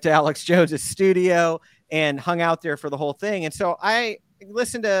 went to Alex Jones' studio and hung out there for the whole thing. And so I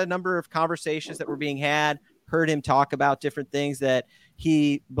listened to a number of conversations that were being had, heard him talk about different things that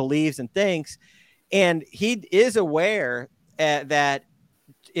he believes and thinks. And he is aware that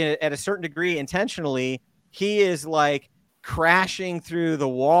at a certain degree, intentionally, he is like crashing through the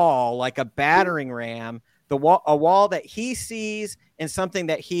wall like a battering ram, a wall that he sees and something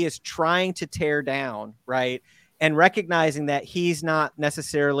that he is trying to tear down, right? And recognizing that he's not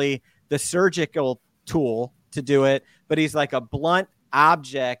necessarily the surgical tool to do it, but he's like a blunt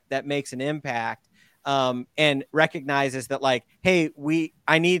object that makes an impact, and recognizes that, like, hey,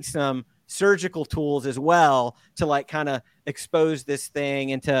 I need some surgical tools as well to like kind of expose this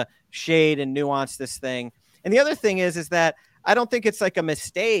thing and to shade and nuance this thing. And the other thing is that I don't think it's like a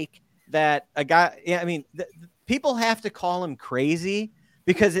mistake that a guy, people have to call him crazy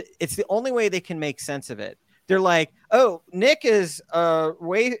because it's the only way they can make sense of it. They're like, oh, Nick is a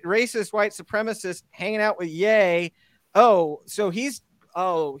racist white supremacist hanging out with Ye. Oh, so he's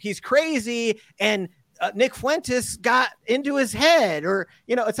crazy. And Nick Fuentes got into his head, or,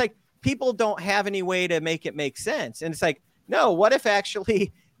 it's like, people don't have any way to make it make sense. And it's like, no, what if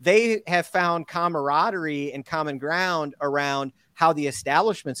actually they have found camaraderie and common ground around how the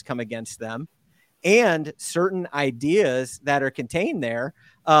establishments come against them and certain ideas that are contained there.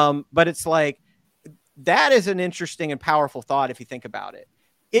 But it's like, that is an interesting and powerful thought if you think about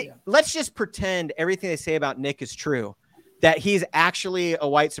it. Let's just pretend everything they say about Nick is true, that he's actually a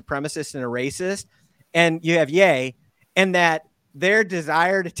white supremacist and a racist, and you have Ye, and that their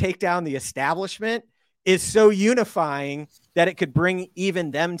desire to take down the establishment is so unifying that it could bring even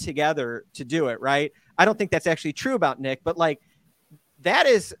them together to do it. Right. I don't think that's actually true about Nick, but like, that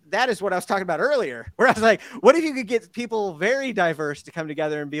is what I was talking about earlier, where I was like, what if you could get people very diverse to come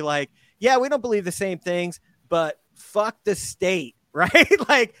together and be like, yeah, we don't believe the same things, but fuck the state. Right.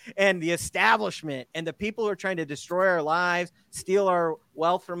 Like, and the establishment and the people who are trying to destroy our lives, steal our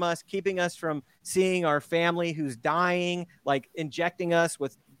wealth from us, keeping us from seeing our family who's dying, like injecting us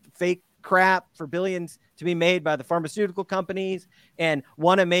with fake crap for billions to be made by the pharmaceutical companies, and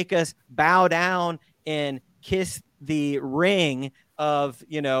want to make us bow down and kiss the ring of,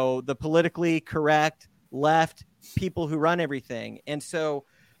 the politically correct left people who run everything. And so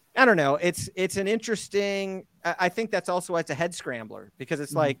I don't know. It's an interesting. I think that's also why it's a head scrambler, because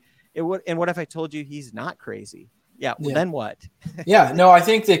it's like it would. And what if I told you he's not crazy? Yeah. Well, then what? Yeah. No, I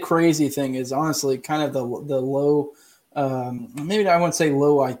think the crazy thing is honestly kind of the low. Maybe I wouldn't say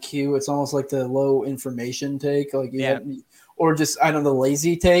low IQ. It's almost like the low information take. Like or just the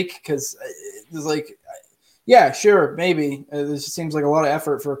lazy take, because it's like, yeah, sure, maybe this just seems like a lot of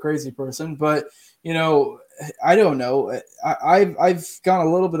effort for a crazy person, but I don't know. I've gotten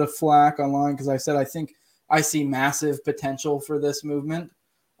a little bit of flack online because I said I think I see massive potential for this movement,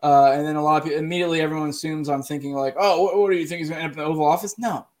 and then a lot of people immediately everyone assumes I'm thinking like, oh, what do you think he's going to end up in the Oval Office?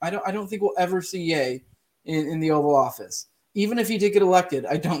 No, I don't think we'll ever see Ye in the Oval Office. Even if he did get elected,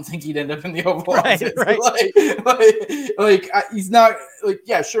 I don't think he'd end up in the Oval Office. Right. He's not like,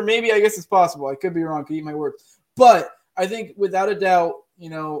 yeah, sure, maybe, I guess it's possible. I could be wrong. Could eat my words, but I think without a doubt,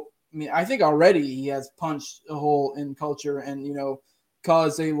 I think already he has punched a hole in culture and,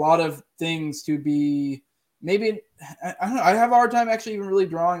 caused a lot of things to be maybe, I don't know. I have a hard time actually even really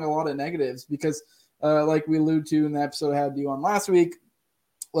drawing a lot of negatives because like we alluded to in the episode I had you on last week,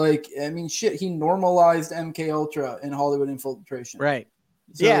 he normalized MK Ultra in Hollywood infiltration. Right.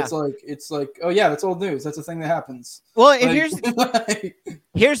 So yeah. It's like, oh yeah, that's old news. That's a thing that happens. Well, and here's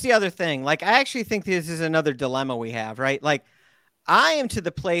the other thing. Like, I actually think this is another dilemma we have, right? Like, I am to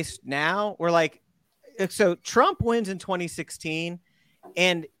the place now where so Trump wins in 2016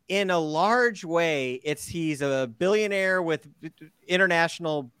 And in a large way, he's a billionaire with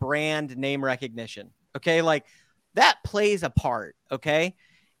international brand name recognition. Okay. Like that plays a part. Okay.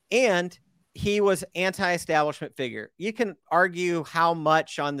 And he was anti-establishment figure. You can argue how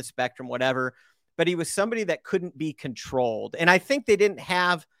much on the spectrum, whatever, but he was somebody that couldn't be controlled. And I think they didn't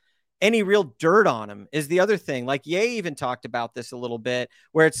have any real dirt on him is the other thing. Like Ye even talked about this a little bit,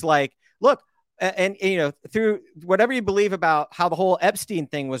 where it's like, look, and you know, through whatever you believe about how the whole Epstein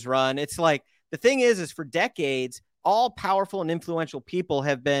thing was run, it's like the thing is for decades, all powerful and influential people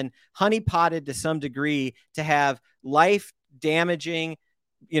have been honeypotted to some degree to have life damaging,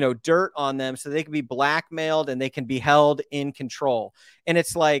 you know, dirt on them so they can be blackmailed and they can be held in control. And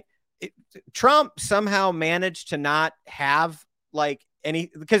it's like Trump somehow managed to not have like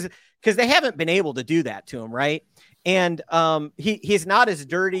any, because they haven't been able to do that to him, right? And he's not as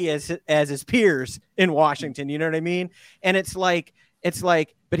dirty as his peers in Washington, you know what I mean? And it's like,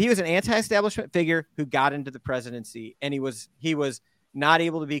 but he was an anti-establishment figure who got into the presidency, and he was not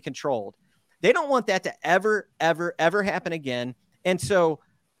able to be controlled. They don't want that to ever happen again. And so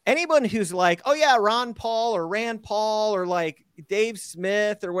anyone who's like, oh yeah, Ron Paul or Rand Paul or like Dave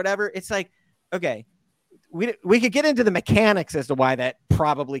Smith or whatever, it's like, okay, we could get into the mechanics as to why that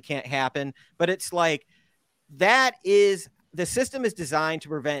probably can't happen, but it's like, the system is designed to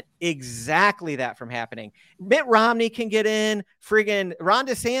prevent exactly that from happening. Mitt Romney can get in, friggin' Ron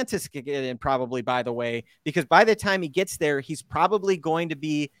DeSantis can get in probably, by the way, because by the time he gets there, he's probably going to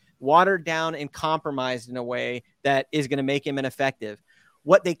be watered down and compromised in a way that is going to make him ineffective.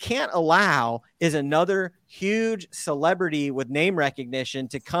 What they can't allow is another huge celebrity with name recognition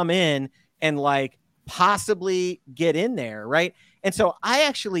to come in and like possibly get in there, right? And so I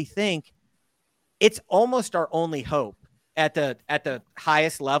actually think it's almost our only hope at the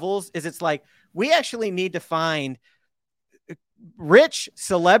highest levels is it's like, we actually need to find rich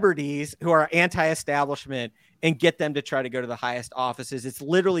celebrities who are anti-establishment and get them to try to go to the highest offices. It's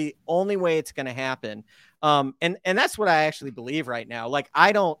literally only way it's going to happen. And that's what I actually believe right now. Like,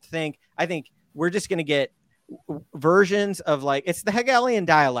 I think we're just going to get versions of like, it's the Hegelian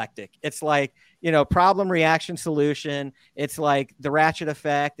dialectic. It's like, you know, problem, reaction, solution. It's like the ratchet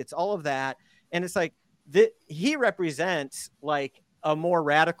effect. It's all of that. And it's like he represents like a more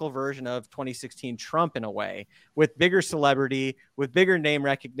radical version of 2016 Trump in a way, with bigger celebrity, with bigger name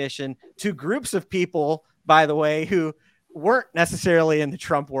recognition, to groups of people, by the way, who weren't necessarily in the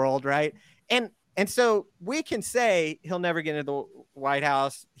Trump world, right? And so we can say he'll never get into the White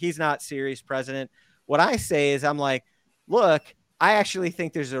House. He's not serious president. What I say is I'm like, look, I actually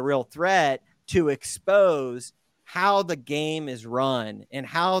think there's a real threat to expose how the game is run and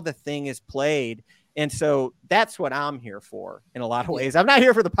how the thing is played. And so that's what I'm here for in a lot of ways. I'm not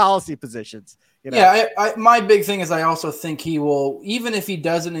here for the policy positions. You know? Yeah, my big thing is I also think he will, even if he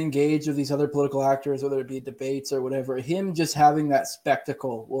doesn't engage with these other political actors, whether it be debates or whatever, him just having that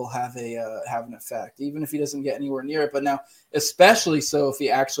spectacle will have an effect, even if he doesn't get anywhere near it. But now, especially so if he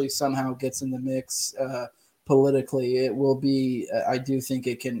actually somehow gets in the mix politically, it will be. I do think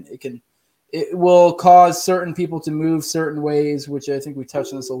it will cause certain people to move certain ways, which I think we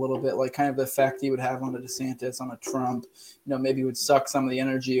touched on this a little bit, like kind of the effect he would have on a DeSantis, on a Trump. You know, maybe would suck some of the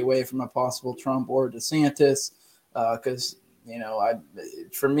energy away from a possible Trump or DeSantis, because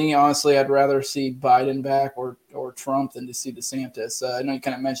for me, honestly, I'd rather see Biden back or Trump than to see DeSantis. I know you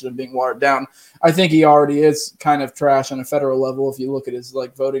kind of mentioned him being watered down. I think he already is kind of trash on a federal level if you look at his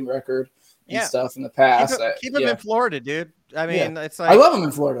like voting record and stuff in the past. Keep him in Florida, dude. I mean, it's like, I love him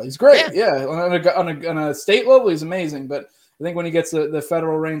in Florida. He's great. Yeah. On a state level, he's amazing. But I think when he gets the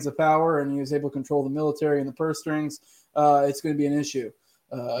federal reins of power and he's able to control the military and the purse strings, it's going to be an issue.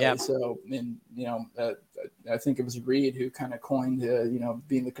 So, I think it was Reid who kind of coined,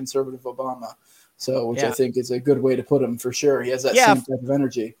 being the conservative Obama. So, which I think is a good way to put him for sure. He has that same type of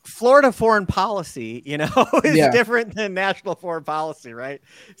energy. Florida foreign policy, is different than national foreign policy, right?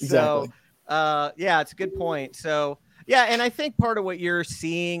 Exactly. So, it's a good point. So, yeah, and I think part of what you're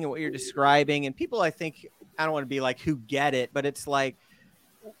seeing and what you're describing, and people, I think, I don't want to be like who get it, but it's like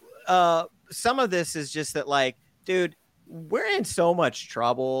some of this is just that, like, dude, we're in so much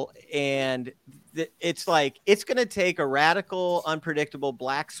trouble, and it's like it's going to take a radical, unpredictable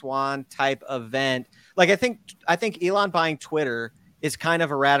black swan type event. Like, I think Elon buying Twitter is kind of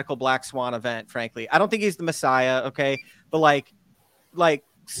a radical black swan event, frankly. I don't think he's the Messiah, okay? But like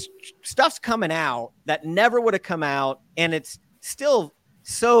stuff's coming out that never would have come out, and it's still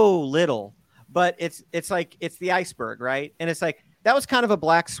so little, but it's like it's the iceberg, right? And it's like that was kind of a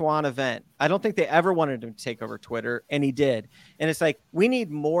black swan event. I don't think they ever wanted him to take over Twitter, and he did. And it's like we need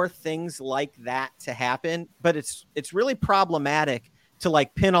more things like that to happen, but it's really problematic to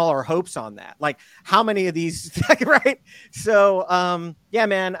like pin all our hopes on that. Like how many of these, right? So, yeah,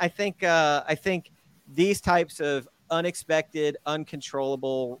 man, I think these types of unexpected,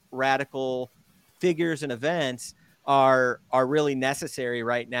 uncontrollable, radical figures and events are really necessary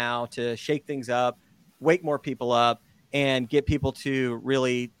right now to shake things up, wake more people up, and get people to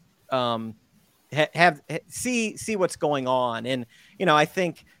really see what's going on. And I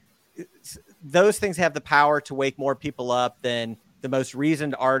think those things have the power to wake more people up than the most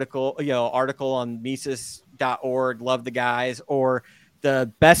reasoned article on Mises.org, love the guys, or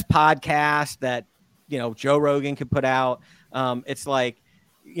the best podcast that Joe Rogan could put out. It's like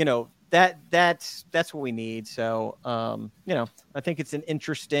that's what we need. So I think it's an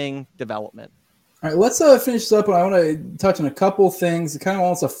interesting development. All right, let's finish this up. And I want to touch on a couple things. It kind of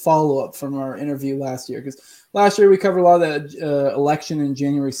almost a follow-up from our interview last year, because last year we covered a lot of that election and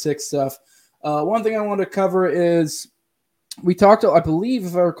January 6th stuff. One thing I want to cover is we talked, I believe,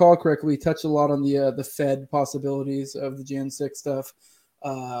 if I recall correctly, we touched a lot on the Fed possibilities of the Jan 6 stuff.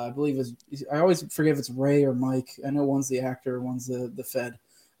 I believe I always forget if it's Ray or Mike. I know one's the actor, one's the Fed.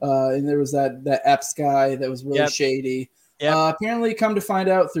 And there was that Epps guy that was really shady. Yep. Apparently, come to find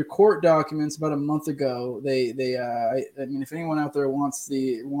out through court documents about a month ago, I mean, if anyone out there wants it,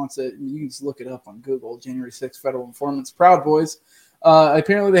 you can just look it up on Google. January 6th, federal informants, Proud Boys.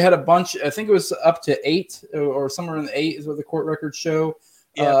 Apparently, they had a bunch. I think it was up to 8 or somewhere in the 8 is what the court records show.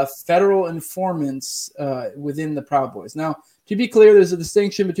 Yep. Federal informants within the Proud Boys. Now, to be clear, there's a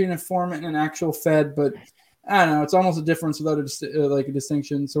distinction between an informant and an actual Fed, but I don't know. It's almost a difference without a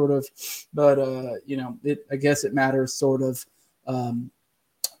distinction, sort of. But I guess it matters, sort of.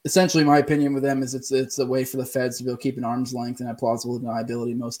 Essentially, my opinion with them is it's a way for the Feds to be able to keep an arm's length and have plausible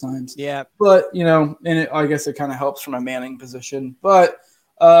deniability most times. Yeah. But I guess it kind of helps from a Manning position. But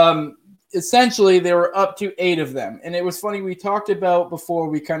essentially, there were up to 8 of them, and it was funny. We talked about before.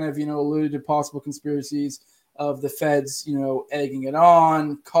 We kind of alluded to possible conspiracies of the Feds, egging it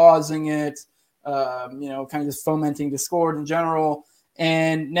on, causing it. Kind of just fomenting discord in general.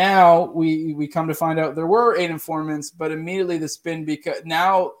 And now we come to find out there were 8 informants, but immediately the spin, because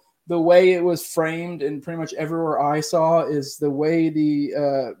now the way it was framed and pretty much everywhere I saw is the way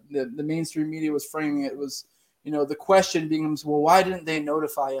the mainstream media was framing it was, the question becomes, well, why didn't they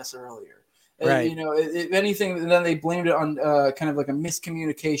notify us earlier? Right. If anything, then they blamed it on kind of like a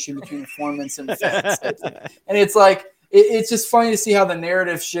miscommunication between informants and Feds. And it's like, it's just funny to see how the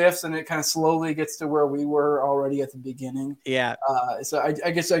narrative shifts and it kind of slowly gets to where we were already at the beginning. Yeah. So I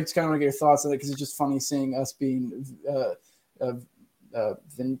guess I just kind of want to get your thoughts on it, because it's just funny seeing us being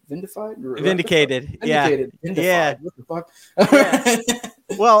vindicated. Vindicated. Yeah. Vindified. Yeah. What the fuck? Yeah.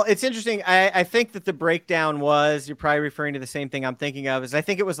 Well, it's interesting. I think that the breakdown was, you're probably referring to the same thing I'm thinking of, is I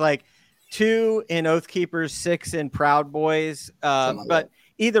think it was like 2 in Oath Keepers, 6 in Proud Boys. But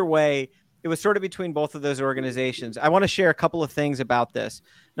either way, it was sort of between both of those organizations. I want to share a couple of things about this.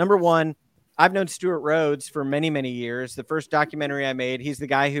 Number one, I've known Stewart Rhodes for many, many years. The first documentary I made, he's the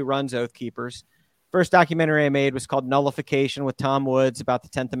guy who runs Oath Keepers. First documentary I made was called Nullification with Tom Woods about the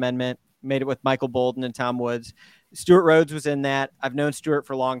 10th Amendment. Made it with Michael Bolden and Tom Woods. Stewart Rhodes was in that. I've known Stewart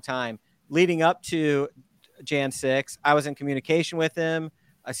for a long time. Leading up to Jan 6, I was in communication with him.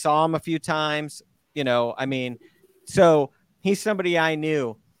 I saw him a few times. So he's somebody I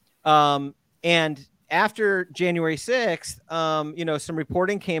knew. And after January 6th, some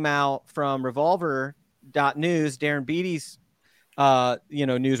reporting came out from Revolver.news, Darren Beatty's,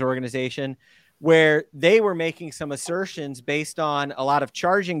 news organization, where they were making some assertions based on a lot of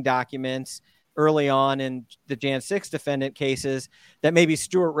charging documents early on in the Jan 6 defendant cases that maybe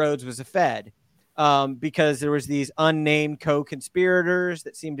Stewart Rhodes was a Fed, because there was these unnamed co-conspirators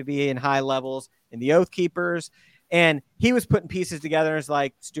that seemed to be in high levels in the Oath Keepers. And he was putting pieces together and was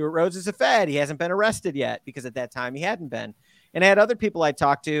like, Stewart Rhodes is a Fed. He hasn't been arrested yet, because at that time he hadn't been. And I had other people I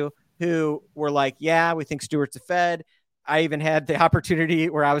talked to who were like, yeah, we think Stewart's a Fed. I even had the opportunity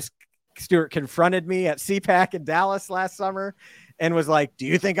where Stewart confronted me at CPAC in Dallas last summer and was like, do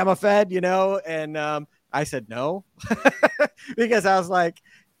you think I'm a Fed? And I said, no, because I was like,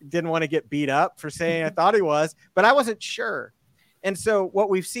 didn't want to get beat up for saying I thought he was, but I wasn't sure. And so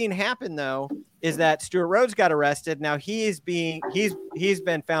what we've seen happen, though, is that Stewart Rhodes got arrested. Now he's been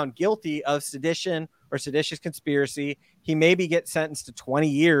found guilty of sedition or seditious conspiracy. He maybe get sentenced to 20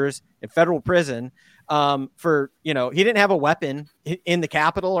 years in federal prison for, he didn't have a weapon in the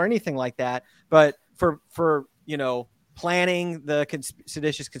Capitol or anything like that, but for planning the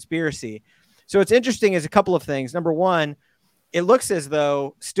seditious conspiracy. So it's interesting as a couple of things. Number one, it looks as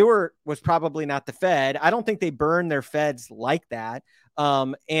though Stewart was probably not the Fed. I don't think they burn their Feds like that.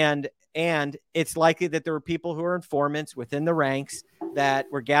 And And it's likely that there were people who are informants within the ranks that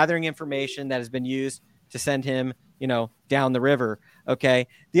were gathering information that has been used to send him, down the river. Okay.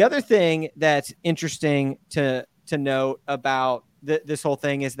 The other thing that's interesting to note about this whole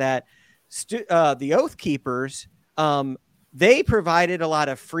thing is that the Oath Keepers, they provided a lot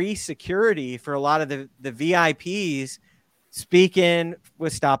of free security for a lot of the VIPs speaking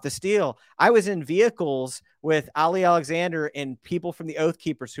with Stop the Steal. I was in vehicles with Ali Alexander and people from the Oath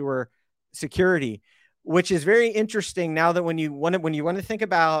Keepers who were security, which is very interesting now that when you want to think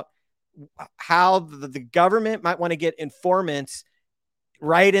about how the government might want to get informants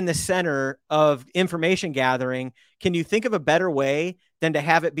right in the center of information gathering. Can you think of a better way than to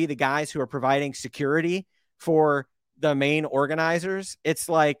have it be the guys who are providing security for the main organizers? It's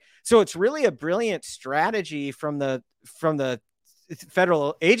like, so it's really a brilliant strategy from the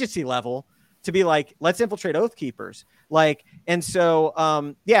federal agency level to be like, let's infiltrate Oath Keepers. And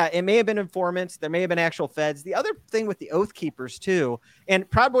so, it may have been informants. There may have been actual feds. The other thing with the Oath Keepers too, and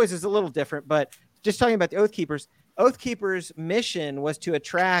Proud Boys is a little different, but just talking about the Oath Keepers' mission was to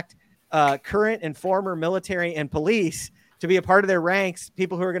attract current and former military and police to be a part of their ranks.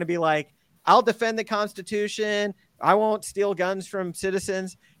 People who are going to be like, I'll defend the Constitution. I won't steal guns from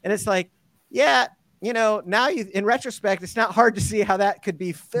citizens. And it's like, yeah, now in retrospect, it's not hard to see how that could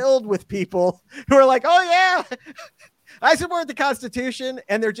be filled with people who are like, oh yeah, I support the Constitution.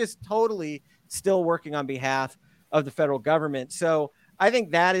 And they're just totally still working on behalf of the federal government. So I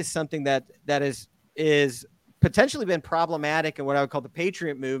think that is something that is potentially been problematic in what I would call the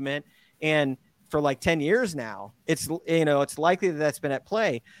Patriot movement. And for like 10 years now, it's likely that that's been at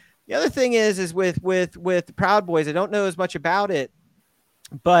play. The other thing is with the Proud Boys, I don't know as much about it,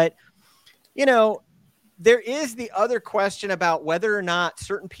 but there is the other question about whether or not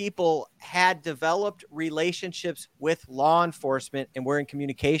certain people had developed relationships with law enforcement and were in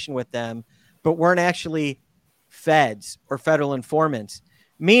communication with them, but weren't actually feds or federal informants.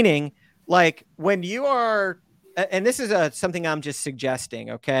 Meaning, like when you are, and this is something I'm just suggesting,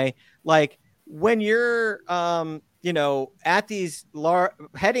 okay? Like when you're, at these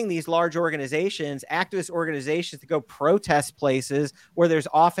heading these large organizations, activist organizations to go protest places where there's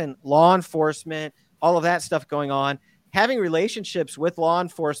often law enforcement, all of that stuff going on, having relationships with law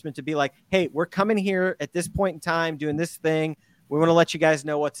enforcement to be like, hey, we're coming here at this point in time, doing this thing. We want to let you guys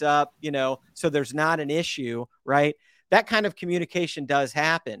know what's up, so there's not an issue, right? That kind of communication does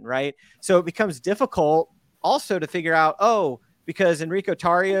happen, right? So it becomes difficult also to figure out, because Enrico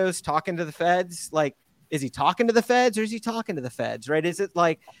Tarrio's talking to the feds, like, is he talking to the feds or is he talking to the feds, right? Is it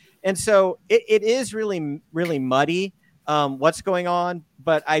like, and so it is really, really muddy what's going on.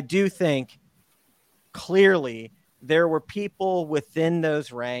 But I do think clearly there were people within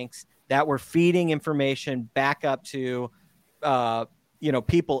those ranks that were feeding information back up to,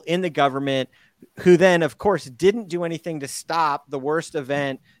 people in the government who then, of course, didn't do anything to stop the worst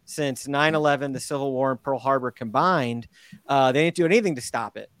event since 9/11, the Civil War, and Pearl Harbor combined. They didn't do anything to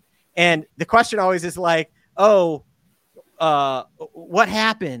stop it. And the question always is like, what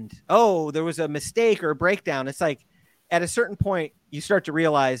happened? Oh, there was a mistake or a breakdown. It's like at a certain point, you start to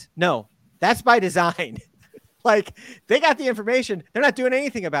realize, no, that's by design. Like they got the information. They're not doing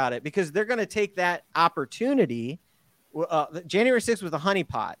anything about it because they're going to take that opportunity. January 6th was a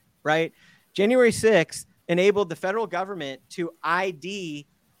honeypot, right? January 6th enabled the federal government to ID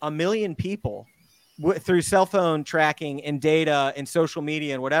 1 million people through cell phone tracking and data and social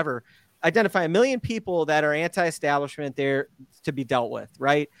media and whatever, identify 1 million people that are anti-establishment there to be dealt with,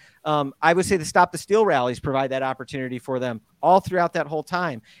 right? I would say the Stop the Steal rallies provide that opportunity for them all throughout that whole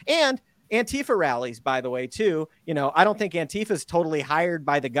time. And Antifa rallies, by the way, too. I don't think Antifa is totally hired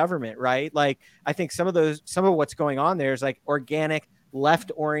by the government, right? Like, I think some of what's going on there is like organic,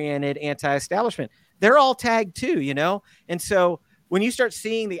 left-oriented anti-establishment. They're all tagged too, And so when you start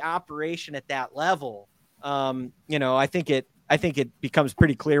seeing the operation at that level, I think it becomes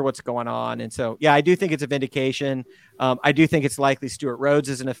pretty clear what's going on. And so, yeah, I do think it's a vindication. I do think it's likely Stuart Rhodes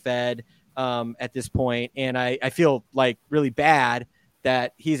isn't a Fed at this point. And I feel like really bad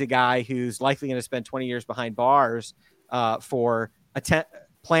that he's a guy who's likely going to spend 20 years behind bars for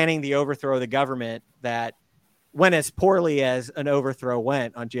planning the overthrow of the government that went as poorly as an overthrow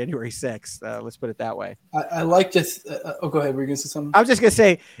went on January 6th. Let's put it that way. I like to go ahead. Were you going to say something? I was just going to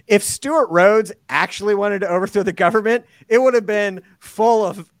say, if Stuart Rhodes actually wanted to overthrow the government, it would have been full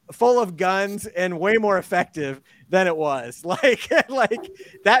of guns and way more effective than it was. Like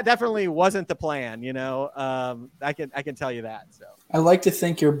that definitely wasn't the plan, I can tell you that. So I like to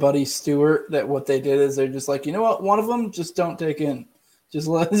think your buddy Stuart, that what they did is they're just like, you know what? One of them just don't take in. Just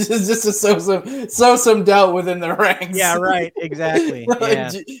to sow some doubt within the ranks. Yeah, right. Exactly.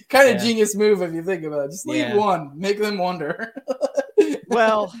 Yeah. Kind of genius move if you think about it. Just leave one, make them wonder.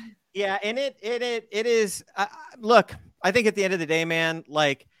 Well, yeah, and it is. Look, I think at the end of the day, man,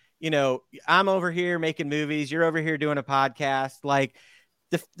 like, I'm over here making movies. You're over here doing a podcast. Like,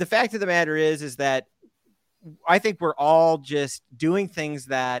 the fact of the matter is that I think we're all just doing things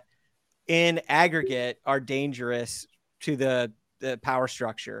that in aggregate are dangerous to the power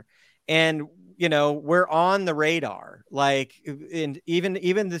structure. And, we're on the radar, like, and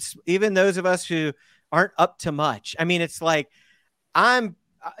even those of us who aren't up to much. I mean, it's like, I've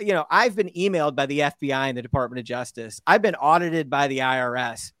been emailed by the FBI and the Department of Justice. I've been audited by the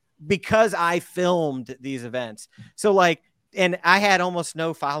IRS because I filmed these events. So like, and I had almost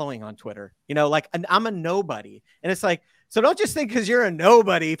no following on Twitter, like I'm a nobody. And it's like, so don't just think because you're a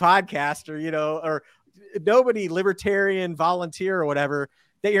nobody podcaster, or nobody libertarian volunteer or whatever,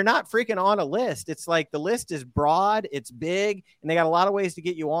 that you're not freaking on a list. It's like the list is broad, it's big, and they got a lot of ways to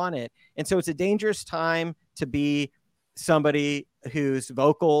get you on it. And so it's a dangerous time to be somebody who's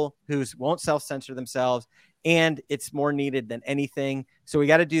vocal, won't self-censor themselves, and it's more needed than anything. So we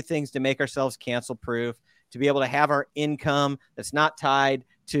got to do things to make ourselves cancel proof, to be able to have our income that's not tied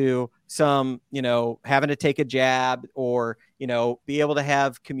to some, having to take a jab, or, be able to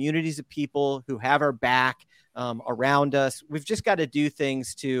have communities of people who have our back around us. We've just got to do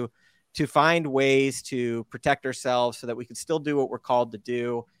things to find ways to protect ourselves so that we can still do what we're called to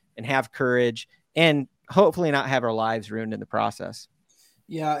do and have courage and hopefully not have our lives ruined in the process.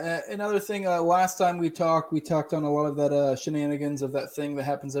 Yeah. Another thing, last time we talked on a lot of that shenanigans of that thing that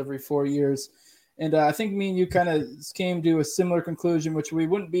happens every 4 years. And I think me and you kind of came to a similar conclusion, which we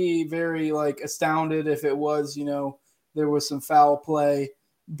wouldn't be very astounded if it was, there was some foul play,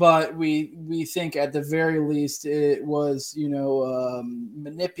 but we think at the very least it was,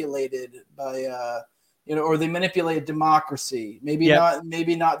 manipulated by, or they manipulated democracy. Maybe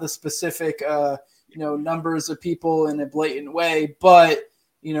not the specific, numbers of people in a blatant way, but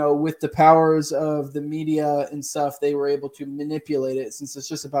with the powers of the media and stuff, they were able to manipulate it, since it's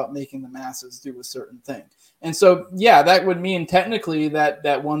just about making the masses do a certain thing. And so, yeah, that would mean technically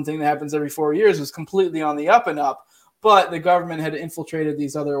that one thing that happens every 4 years was completely on the up and up, but the government had infiltrated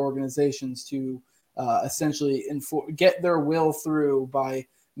these other organizations to essentially get their will through by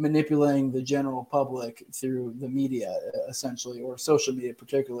manipulating the general public through the media, essentially, or social media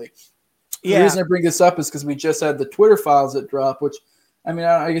particularly. Yeah. The reason I bring this up is because we just had the Twitter files that dropped, which, I mean,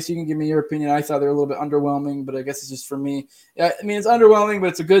 I guess you can give me your opinion. I thought they were a little bit underwhelming, but I guess it's just for me. I mean, it's underwhelming, but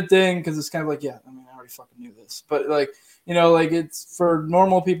it's a good thing because it's kind of like, I already fucking knew this. But it's for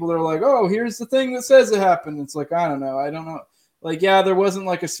normal people. They're like, oh, here's the thing that says it happened. It's like, I don't know. There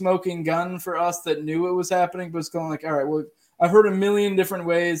wasn't a smoking gun for us that knew it was happening, but it's kind of like, all right, well, I've heard a million different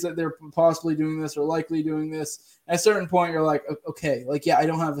ways that they're possibly doing this or likely doing this. At a certain point, you're like, okay, I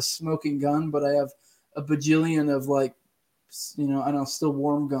don't have a smoking gun, but I have a bajillion of I don't know, still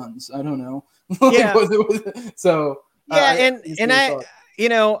warm guns. I don't know. Yeah. So yeah,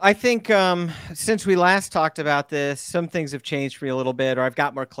 I think since we last talked about this, some things have changed for me a little bit, or I've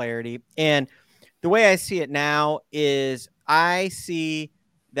got more clarity. And the way I see it now is I see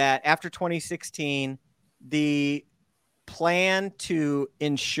that after 2016, the plan to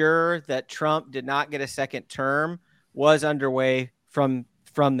ensure that Trump did not get a second term was underway from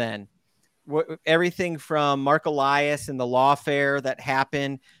then. Everything from Mark Elias and the lawfare that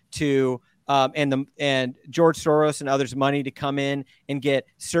happened to and George Soros and others' money to come in and get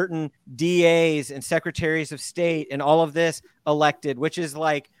certain DAs and secretaries of state and all of this elected, which is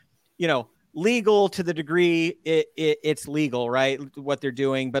legal to the degree it's legal, right? What they're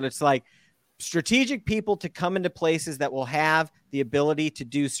doing, but it's like strategic people to come into places that will have the ability to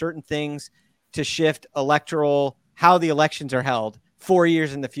do certain things to shift how the elections are held 4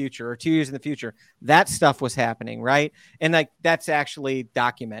 years in the future or 2 years in the future. That stuff was happening, right? And that's actually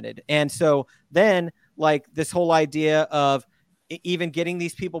documented. And so then this whole idea of even getting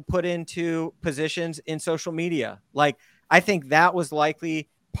these people put into positions in social media, I think that was likely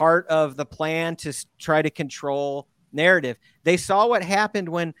part of the plan to try to control narrative. They saw what happened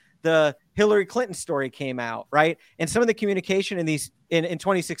when the Hillary Clinton story came out, right? And some of the communication in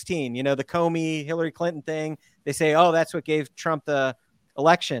 2016, the Comey Hillary Clinton thing, they say, oh, that's what gave Trump the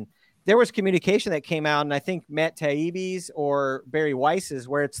election. There was communication that came out, and I think Matt Taibbi's or Barry Weiss's,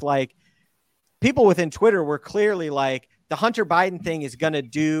 where it's people within Twitter were clearly the Hunter Biden thing is going to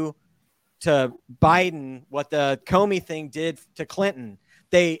do to Biden what the Comey thing did to Clinton.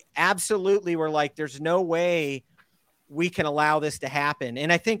 They absolutely were there's no way we can allow this to happen.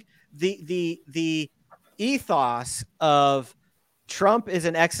 And I think the ethos of Trump is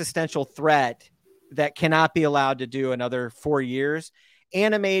an existential threat that cannot be allowed to do another 4 years,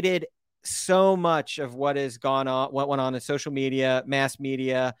 animated so much of what went on in social media, mass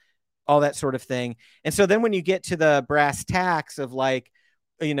media, all that sort of thing. And so then when you get to the brass tacks of like,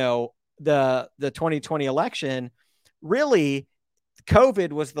 the 2020 election, really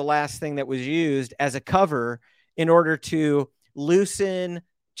COVID was the last thing that was used as a cover in order to loosen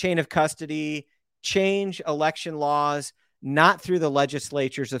chain of custody, change election laws, not through the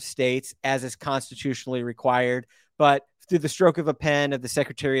legislatures of states as is constitutionally required, but through the stroke of a pen of the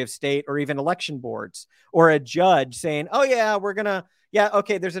Secretary of State or even election boards or a judge saying, oh yeah,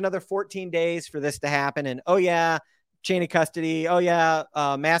 okay, there's another 14 days for this to happen. And oh yeah, chain of custody. Oh yeah,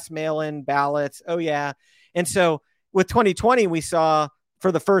 mass mail-in ballots. Oh yeah. And so with 2020, we saw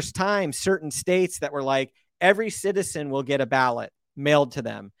for the first time certain states that were like, every citizen will get a ballot mailed to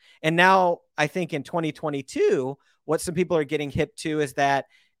them. And now I think in 2022, what some people are getting hip to is that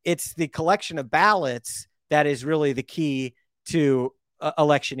it's the collection of ballots that is really the key to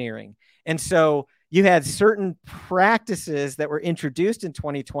electioneering. And so you had certain practices that were introduced in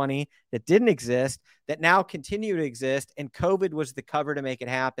 2020 that didn't exist, that now continue to exist, and COVID was the cover to make it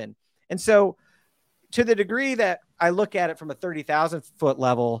happen. And so to the degree that I look at it from a 30,000 foot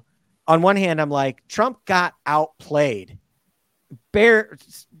level, on one hand, I'm like, Trump got outplayed,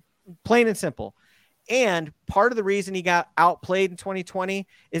 plain and simple. And part of the reason he got outplayed in 2020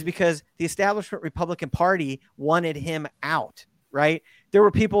 is because the establishment Republican Party wanted him out, right? There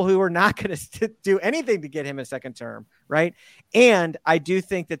were people who were not going to do anything to get him a second term, right? And I do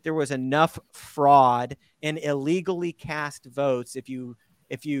think that there was enough fraud and illegally cast votes. If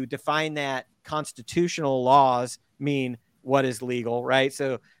you define that, constitutional laws mean what is legal, right?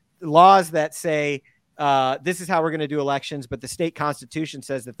 So laws that say, this is how we're going to do elections, but the state constitution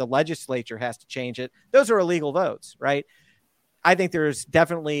says that the legislature has to change it. Those are illegal votes, right? I think there's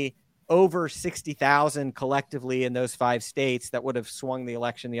definitely over 60,000 collectively in those 5 states that would have swung the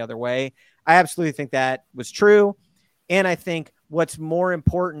election the other way. I absolutely think that was true. And I think what's more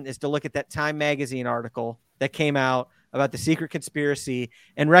important is to look at that Time Magazine article that came out about the secret conspiracy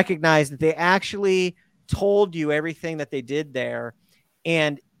and recognize that they actually told you everything that they did there.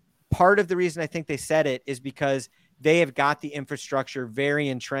 And part of the reason I think they said it is because they have got the infrastructure very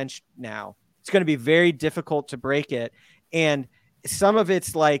entrenched now. It's going to be very difficult to break it. And some of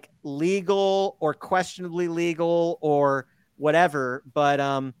it's like legal or questionably legal or whatever. But,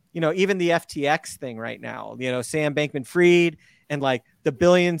 even the FTX thing right now, Sam Bankman-Fried and like the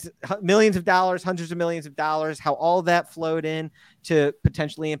millions of dollars, hundreds of millions of dollars, how all that flowed in to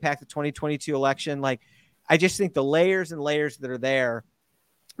potentially impact the 2022 election. Like, I just think the layers and layers that are there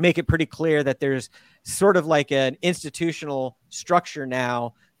make it pretty clear that there's sort of like an institutional structure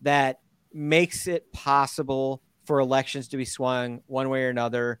now that makes it possible for elections to be swung one way or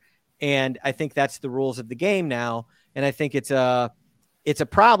another. And I think that's the rules of the game now. And I think it's a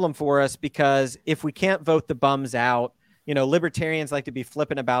problem for us because if we can't vote the bums out, libertarians like to be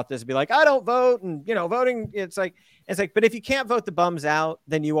flippant about this, be like, I don't vote. And, voting, it's like, but if you can't vote the bums out,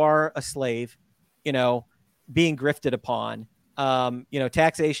 then you are a slave, being grifted upon.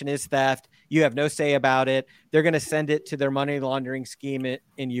 Taxation is theft. You have no say about it. They're going to send it to their money laundering scheme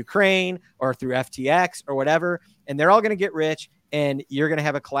in Ukraine or through FTX or whatever. And they're all going to get rich and you're going to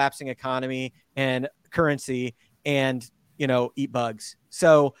have a collapsing economy and currency and, eat bugs.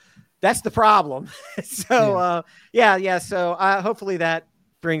 So that's the problem. So hopefully that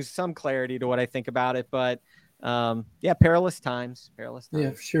brings some clarity to what I think about it. But perilous times.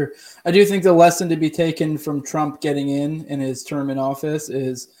 Yeah, for sure. I do think the lesson to be taken from Trump getting in his term in office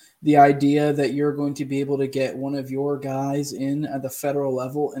is the idea that you're going to be able to get one of your guys in at the federal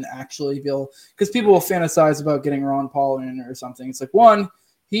level and actually be able, because people will fantasize about getting Ron Paul in or something. It's like,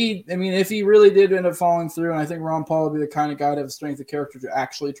 if he really did end up falling through, and I think Ron Paul would be the kind of guy to have strength of character to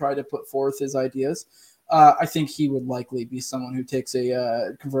actually try to put forth his ideas. I think he would likely be someone who takes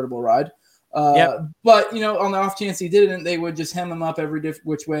a convertible ride. But, on the off chance he didn't, they would just hem him up every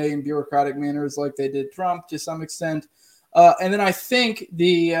which way in bureaucratic manners like they did Trump to some extent. And then I think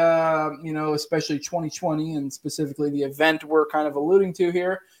the, especially 2020 and specifically the event we're kind of alluding to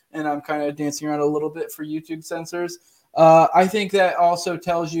here, and I'm kind of dancing around a little bit for YouTube censors. I think that also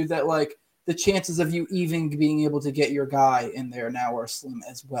tells you that like the chances of you even being able to get your guy in there now are slim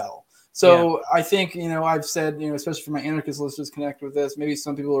as well. So I think, I've said, especially for my anarchist listeners connect with this, maybe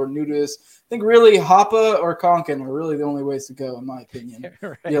some people are new to this. I think really Hoppe or Konkin are really the only ways to go, in my opinion.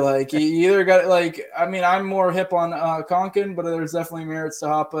 Right. You're like, you either got I'm more hip on Konkin, but there's definitely merits to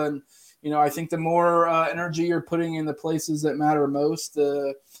Hoppe. And, I think the more energy you're putting in the places that matter most,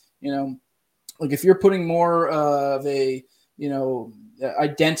 like if you're putting more of a,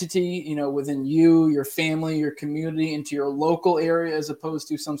 identity, within you, your family, your community, into your local area, as opposed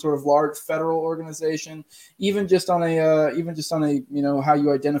to some sort of large federal organization. Even just on a, how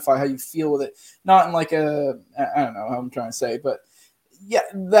you identify, how you feel with it, not in like I don't know how I'm trying to say, but yeah,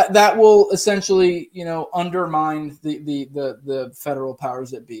 that will essentially, undermine the federal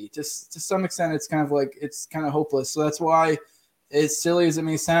powers that be. Just to some extent, it's kind of hopeless. So that's why, as silly as it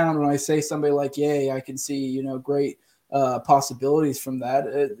may sound, when I say somebody like Ye, I can see, great possibilities from that.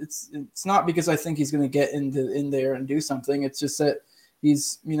 It's not because I think he's going to get in there and do something. It's just that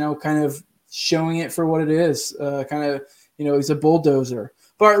he's, kind of showing it for what it is. He's a bulldozer.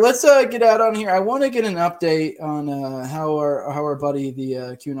 But let's get out on here. I want to get an update on how our buddy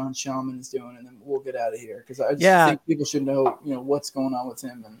the QAnon shaman is doing, and then we'll get out of here, because I just think people should know what's going on with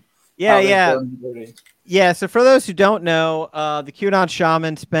him and Yeah. So for those who don't know, the QAnon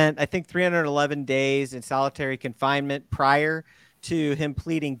shaman spent, I think, 311 days in solitary confinement prior to him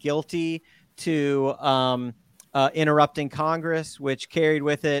pleading guilty to interrupting Congress, which carried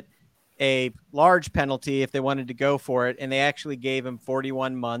with it a large penalty if they wanted to go for it. And they actually gave him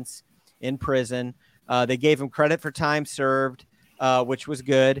 41 months in prison. They gave him credit for time served, which was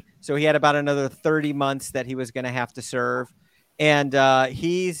good. So he had about another 30 months that he was going to have to serve. And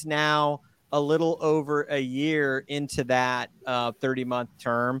he's now a little over a year into that 30-month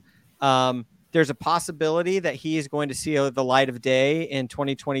term. There's a possibility that he is going to see the light of day in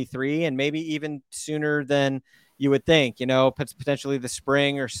 2023, and maybe even sooner than you would think, potentially the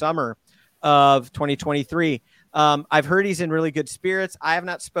spring or summer of 2023. I've heard he's in really good spirits. I have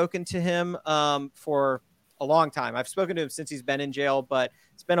not spoken to him for a long time. I've spoken to him since he's been in jail, but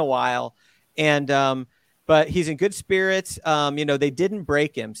it's been a while. And but he's in good spirits. They didn't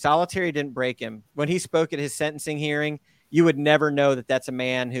break him. Solitary didn't break him. When he spoke at his sentencing hearing, you would never know that that's a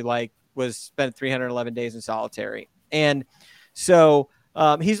man who was spent 311 days in solitary. And so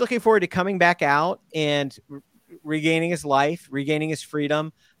he's looking forward to coming back out and regaining his life, regaining his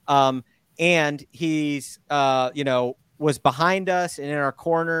freedom. And he's, was behind us and in our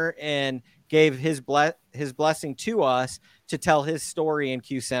corner and gave his blessing to us to tell his story in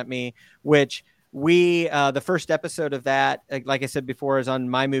Q Sent Me, which we, the first episode of that, like I said before, is on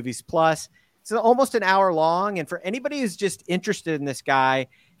My Movies Plus. It's almost an hour long. And for anybody who's just interested in this guy,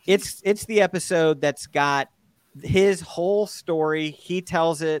 it's the episode that's got his whole story. He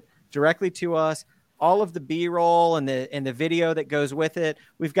tells it directly to us, all of the B-roll and the video that goes with it.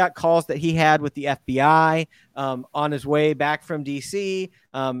 We've got calls that he had with the FBI on his way back from DC.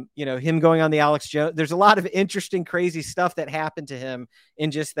 Him going on the Alex Jones. There's a lot of interesting, crazy stuff that happened to him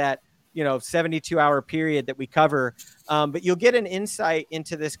in just that 72-hour period that we cover. But you'll get an insight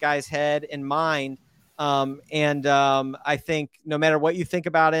into this guy's head and mind. I think no matter what you think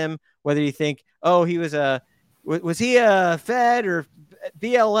about him, whether you think, oh, was he a Fed or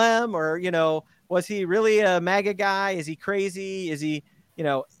BLM, or, was he really a MAGA guy? Is he crazy? Is he,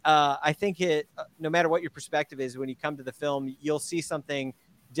 I think no matter what your perspective is, when you come to the film, you'll see something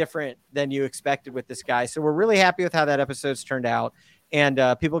different than you expected with this guy. So we're really happy with how that episode's turned out, and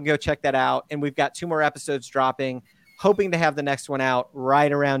people can go check that out. And we've got 2 more episodes dropping, hoping to have the next one out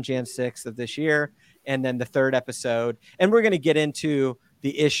right around Jan 6th of this year. And then the 3rd episode. And we're going to get into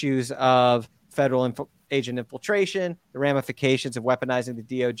the issues of federal agent infiltration, the ramifications of weaponizing the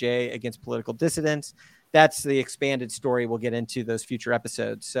DOJ against political dissidents. That's the expanded story. We'll get into those future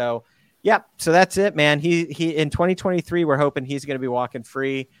episodes. So, so that's it, man. He in 2023, we're hoping he's going to be walking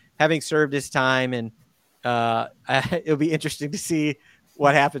free, having served his time, and it'll be interesting to see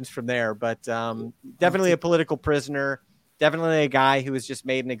what happens from there. But definitely a political prisoner, definitely a guy who was just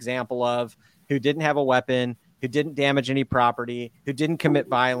made an example of, who didn't have a weapon, who didn't damage any property, who didn't commit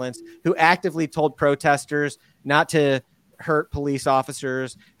violence, who actively told protesters not to hurt police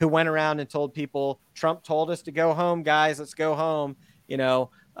officers, who went around and told people, Trump told us to go home, guys, let's go home,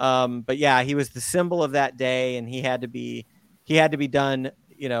 But yeah, he was the symbol of that day, and he had to be done,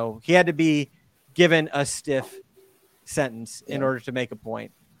 he had to be given a stiff sentence in order to make a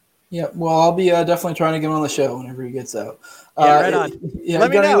point. Yeah, well, I'll be definitely trying to get him on the show whenever he gets out. Right on.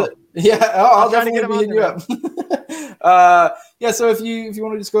 Let me know. I'll definitely be hitting you up. So if you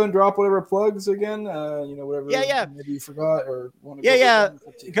want to just go and drop whatever plugs again, whatever maybe you forgot or want to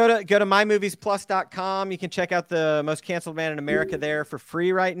go to mymoviesplus.com. You can check out the Most Canceled Man in America there for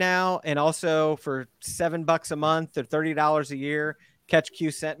free right now, and also for $7 a month or $30 a year. Catch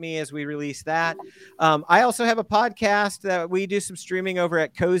Q Sent Me as we release that. I also have a podcast that we do some streaming over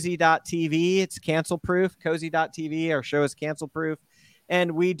at cozy.tv. It's cancel proof, cozy.tv. Our show is cancel proof.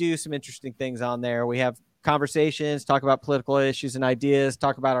 And we do some interesting things on there. We have conversations, talk about political issues and ideas,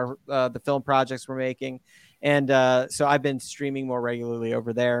 talk about our the film projects we're making. And so I've been streaming more regularly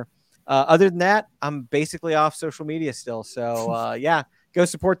over there. Other than that, I'm basically off social media still. So yeah, go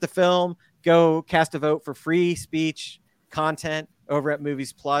support the film. Go cast a vote for free speech content over at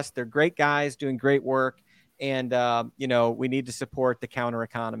Movies Plus. They're great guys doing great work. And, we need to support the counter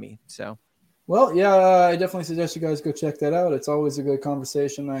economy. So. Well, yeah, I definitely suggest you guys go check that out. It's always a good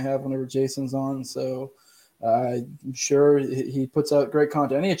conversation I have whenever Jason's on. So I'm sure he puts out great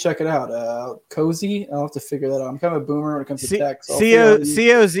content. I need to check it out. Cozy, I'll have to figure that out. I'm kind of a boomer when it comes to tech. So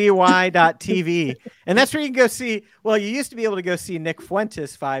COZY.tv. And that's where you can go see. Well, you used to be able to go see Nick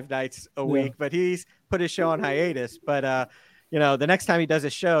Fuentes 5 nights a week, but he's put his show on hiatus. But, the next time he does a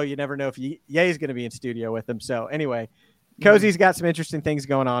show, you never know if Ye's going to be in studio with him. So anyway, Cozy's got some interesting things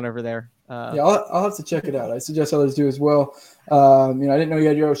going on over there. Yeah, I'll have to check it out. I suggest others do as well. I didn't know you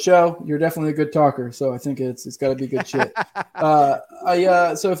had your own show. You're definitely a good talker, so I think it's got to be good shit.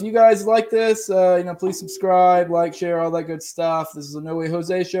 So if you guys like this, please subscribe, like, share, all that good stuff. This is a No Way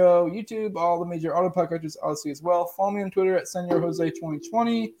Jose show. YouTube, all the major auto podcasters, Odyssey as well. Follow me on Twitter at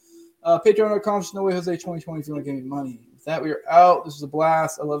SenorJose2020. Patreon.com, No Way Jose 2020 if you want to give me money. With that, we are out. This was a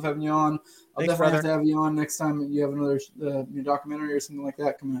blast. I love having you on. I'll definitely have to have you on next time you have another documentary or something like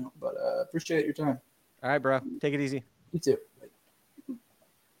that coming out. But appreciate your time. All right, bro. Take it easy. You too.